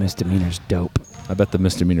bet the misdemeanors dope. I bet the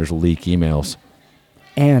misdemeanors leak emails.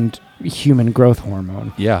 And human growth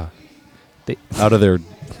hormone. Yeah. They- Out of their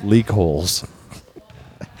leak holes.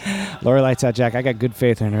 Laura Lights Out Jack, I got good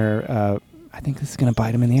faith in her. I think this is going to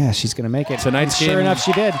bite him in the ass. She's going to make it. Tonight's And sure game- enough,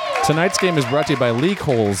 she did. Tonight's game is brought to you by Leak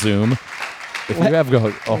Hole Zoom. If you have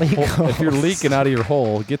if you're holes. leaking out of your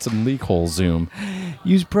hole, get some Leak Hole Zoom.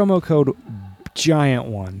 Use promo code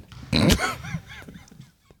GIANT1.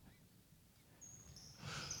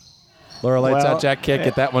 Laura Lights Well, Out Jack can't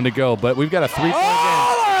get that one to go, but we've got a 3-point game.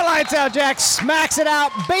 Oh, Laura Lights Out Jack smacks it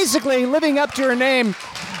out, basically living up to her name.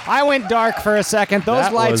 I went dark for a second. Those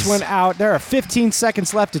That lights was- went out. There are 15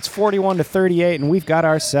 seconds left. It's 41-38, and we've got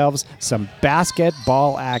ourselves some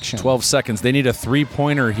basketball action. 12 seconds. They need a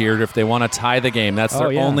 3-pointer here if they want to tie the game. That's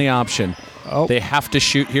their yeah. only option. Oh. They have to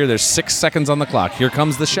shoot here. There's 6 seconds on the clock. Here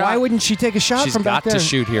comes the shot. Why wouldn't she take a shot She's from back got there? to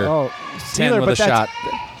shoot here. Oh, 10 Steeler, with but a shot.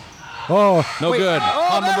 Oh, No wait. good. Oh,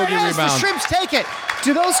 On the there boogie it is. rebound. The Shrimps take it.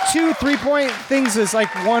 Do those 2 3-point things is like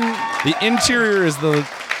one? The interior is the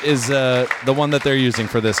one that they're using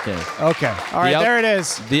for this game. Okay. All right, out- there it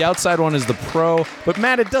is. The outside one is the pro. But,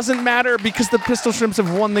 Matt, it doesn't matter because the Pistol Shrimps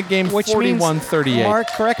have won the game Which means, 41-38. Mark,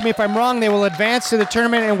 correct me if I'm wrong, they will advance to the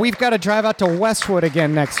tournament, and we've got to drive out to Westwood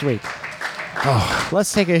again next week. Oh,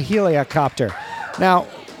 let's take a heliocopter. Now,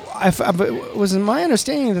 was it my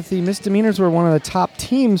understanding that the misdemeanors were one of the top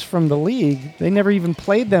teams from the league? They never even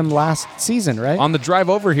played them last season, right? On the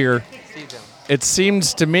drive over here, it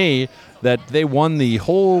seems to me that they won the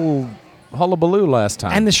whole hullabaloo last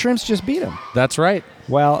time. And the Shrimps just beat them. That's right.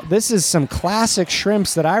 Well, this is some classic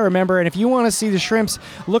Shrimps that I remember, and if you want to see the Shrimps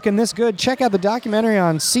looking this good, check out the documentary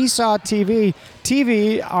on Seesaw TV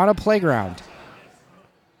on a playground.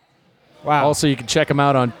 Wow. Also, you can check them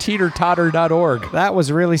out on teetertotter.org. That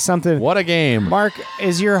was really something. What a game. Mark,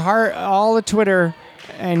 is your heart all a Twitter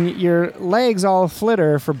and your legs all a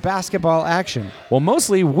flitter for basketball action? Well,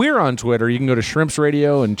 mostly we're on Twitter. You can go to Shrimps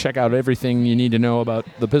Radio and check out everything you need to know about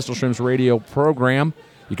the Pistol Shrimps Radio program.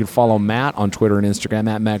 You can follow Matt on Twitter and Instagram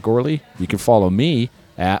at Matt Gorley. You can follow me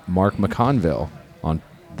at Mark McConville on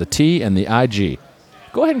the T and the IG.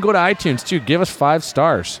 Go ahead and go to iTunes, too. Give us 5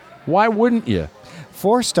 stars. Why wouldn't you?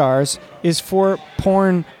 4 stars is for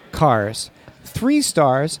porn cars. 3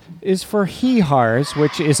 stars is for Hee-Haws,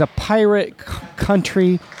 which is a pirate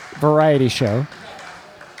country variety show.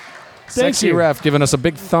 Thank Sexy you. Ref giving us a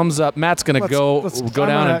big thumbs up. Matt's going to go I'm down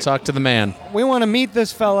gonna- and talk to the man. We want to meet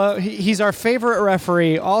this fella. He's our favorite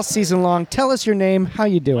referee all season long. Tell us your name. How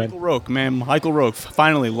you doing? Michael Roque, man. Michael Roque.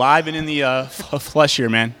 Finally, live and in the flesh here,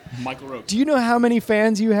 man. Michael Roque. Do you know how many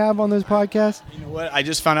fans you have on this podcast? You know what? I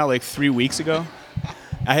just found out like 3 weeks ago.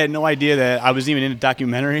 I had no idea that I was even in a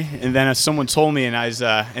documentary, and then someone told me, and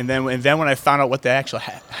then when I found out what the actual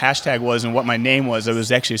hashtag was and what my name was, it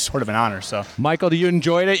was actually sort of an honor. So, Michael, do you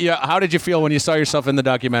enjoyed it? Yeah. How did you feel when you saw yourself in the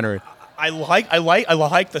documentary? I like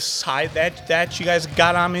the side that you guys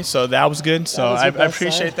got on me, so that was good. So That was your I best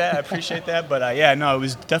appreciate side? that. I appreciate that. But yeah, no, it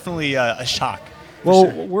was definitely a shock. Well,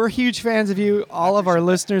 For sure. we're huge fans of you. All of our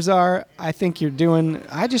listeners are. I just think you're doing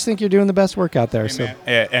the best work out there. So Man,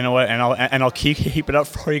 yeah, and what? And I'll keep it up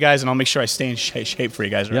for you guys, and I'll make sure I stay in shape for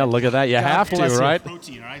you guys. Right? Yeah, look at that. You have to, bless you. right?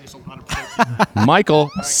 Protein, all right? Just a lot of protein.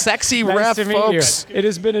 Michael, Sexy nice Ref, to meet folks. you. It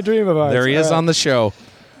has been a dream of ours. There he is on the show.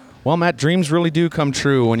 Well, Matt, dreams really do come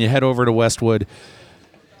true when you head over to Westwood.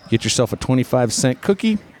 Get yourself a 25-cent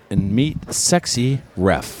cookie and meet Sexy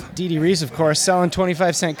Ref. Dee Dee Reese, of course, selling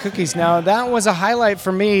 25-cent cookies. Now, that was a highlight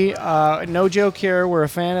for me. No joke here. We're a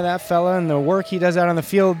fan of that fella and the work he does out on the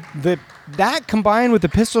field. That combined with the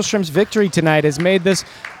Pistol Shrimps victory tonight has made this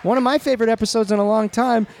one of my favorite episodes in a long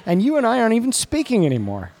time, and you and I aren't even speaking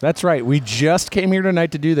anymore. That's right. We just came here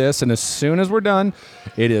tonight to do this, and as soon as we're done,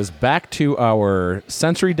 it is back to our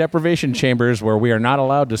sensory deprivation chambers where we are not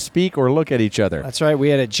allowed to speak or look at each other. That's right. We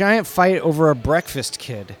had a giant fight over a breakfast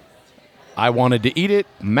kid. I wanted to eat it.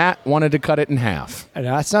 Matt wanted to cut it in half. And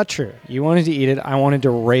that's not true. You wanted to eat it. I wanted to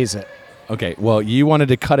raise it. Okay, well, you wanted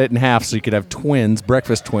to cut it in half so you could have twins,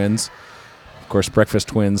 breakfast twins. Of course, Breakfast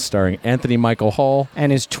Twins starring Anthony Michael Hall.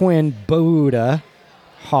 And his twin, Buddha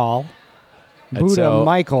Hall. And Buddha so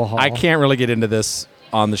Michael Hall. I can't really get into this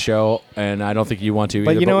on the show, and I don't think you want to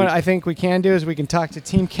But either. you know what we- I think we can do is we can talk to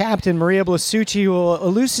team captain Maria Blasucci, who will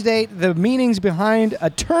elucidate the meanings behind a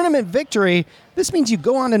tournament victory. This means you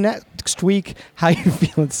go on to next week. How you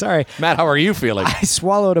feeling? Sorry, Matt, how are you feeling? I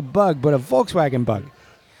swallowed a bug, but a Volkswagen bug.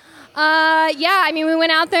 Yeah, I mean, we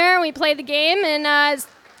went out there and we played the game, and it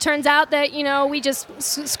turns out that, we just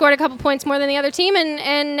scored a couple points more than the other team,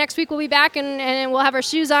 and next week we'll be back, and we'll have our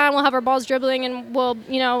shoes on, we'll have our balls dribbling, and we'll,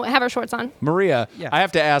 have our shorts on. Maria, Yeah. I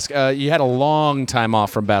have to ask, you had a long time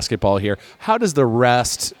off from basketball here. How does the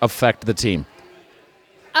rest affect the team?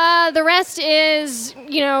 The rest is,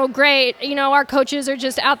 great. Our coaches are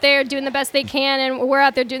just out there doing the best they can, and we're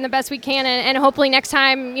out there doing the best we can, and hopefully next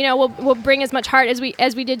time, we'll bring as much heart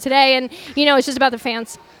as we did today, and, it's just about the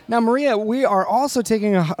fans. Now, Maria, we are also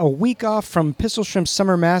taking a week off from Pistol Shrimp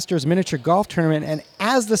Summer Masters Miniature Golf Tournament, and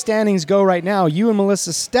as the standings go right now, you and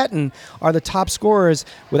Melissa Stetton are the top scorers.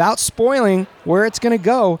 Without spoiling where it's going to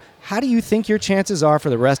go, how do you think your chances are for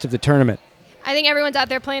the rest of the tournament? I think everyone's out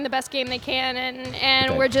there playing the best game they can, and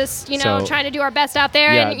Okay. we're just So- trying to do our best out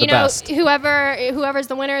there, Yeah, and the best. whoever's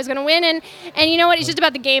the winner is going to win, and you know what? It's just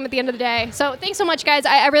about the game at the end of the day. So thanks so much, guys.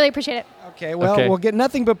 I really appreciate it. Okay, well, Okay. we'll get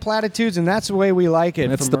nothing but platitudes, and that's the way we like it.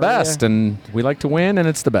 It's from the Maria. best, and we like to win, and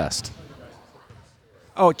it's the best.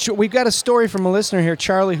 Oh, we've got a story from a listener here,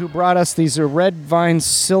 Charlie, who brought us these Red Vine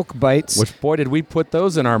Silk Bites. Which, boy, did we put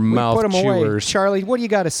those in our we mouth put them away. chewers. Charlie, what do you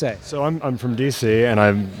got to say? So I'm from DC, and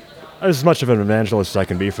I'm as much of an evangelist as I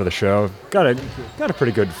can be for the show. Got a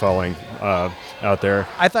pretty good following out there.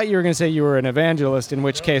 I thought you were going to say you were an evangelist, in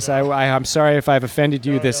which case I'm sorry if I've offended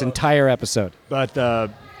you this entire episode. But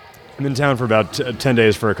I'm in town for about 10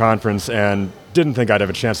 days for a conference, and didn't think I'd have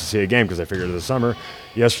a chance to see a game because I figured it was summer.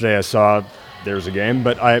 Yesterday I saw there was a game,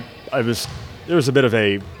 but there was a bit of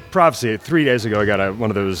a prophecy. 3 days ago I got one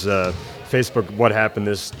of those Facebook What Happened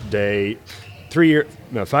This Day.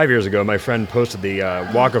 5 years ago, my friend posted the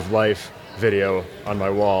Walk of Life video on my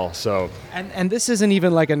wall. So And this isn't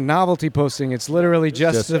even like a novelty posting. It's literally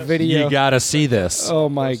just a video. You got to see this. Oh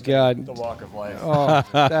my God. the walk of life. Oh,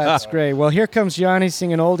 that's great. Well, here comes Johnny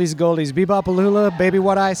singing oldies goldies, Bebop-A-Lula, baby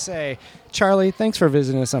what I say. Charlie, thanks for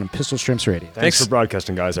visiting us on Pistol Shrimps Radio. Thanks for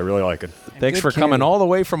broadcasting, guys. I really like it. Thanks good for coming candy. all the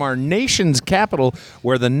way from our nation's capital,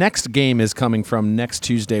 where the next game is coming from next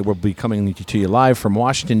Tuesday. We'll be coming to you live from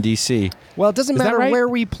Washington, D.C. Well, it doesn't Is that matter right? where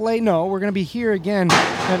we play. No, we're going to be here again.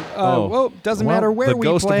 And, doesn't Well, matter where the we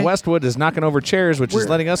ghost play. of Westwood is knocking over chairs, which is We're-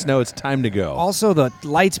 letting us know it's time to go. Also, the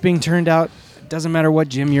lights being turned out. Doesn't matter what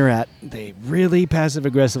gym you're at. They really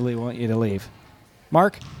passive-aggressively want you to leave.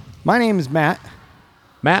 Mark, my name is Matt.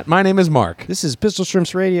 Matt, my name is Mark. This is Pistol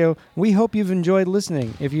Shrimps Radio. We hope you've enjoyed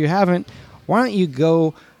listening. If you haven't, why don't you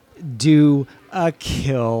go do a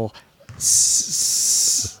kill?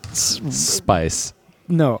 Spice.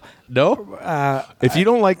 No. No? If you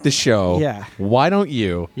don't like the show, yeah. why don't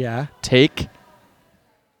you Yeah. take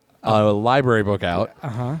a library book out,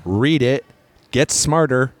 read it, get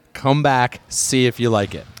smarter, come back, see if you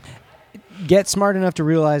like it. Get smart enough to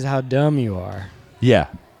realize how dumb you are. Yeah.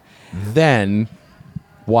 Then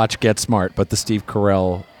watch Get Smart, but the Steve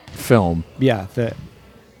Carell film. Yeah.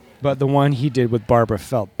 But the one he did with Barbara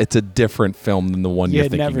Felt. It's a different film than the one You you're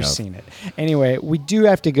had thinking never of. seen it. Anyway, we do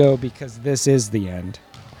have to go because this is the end.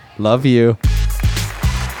 Love you.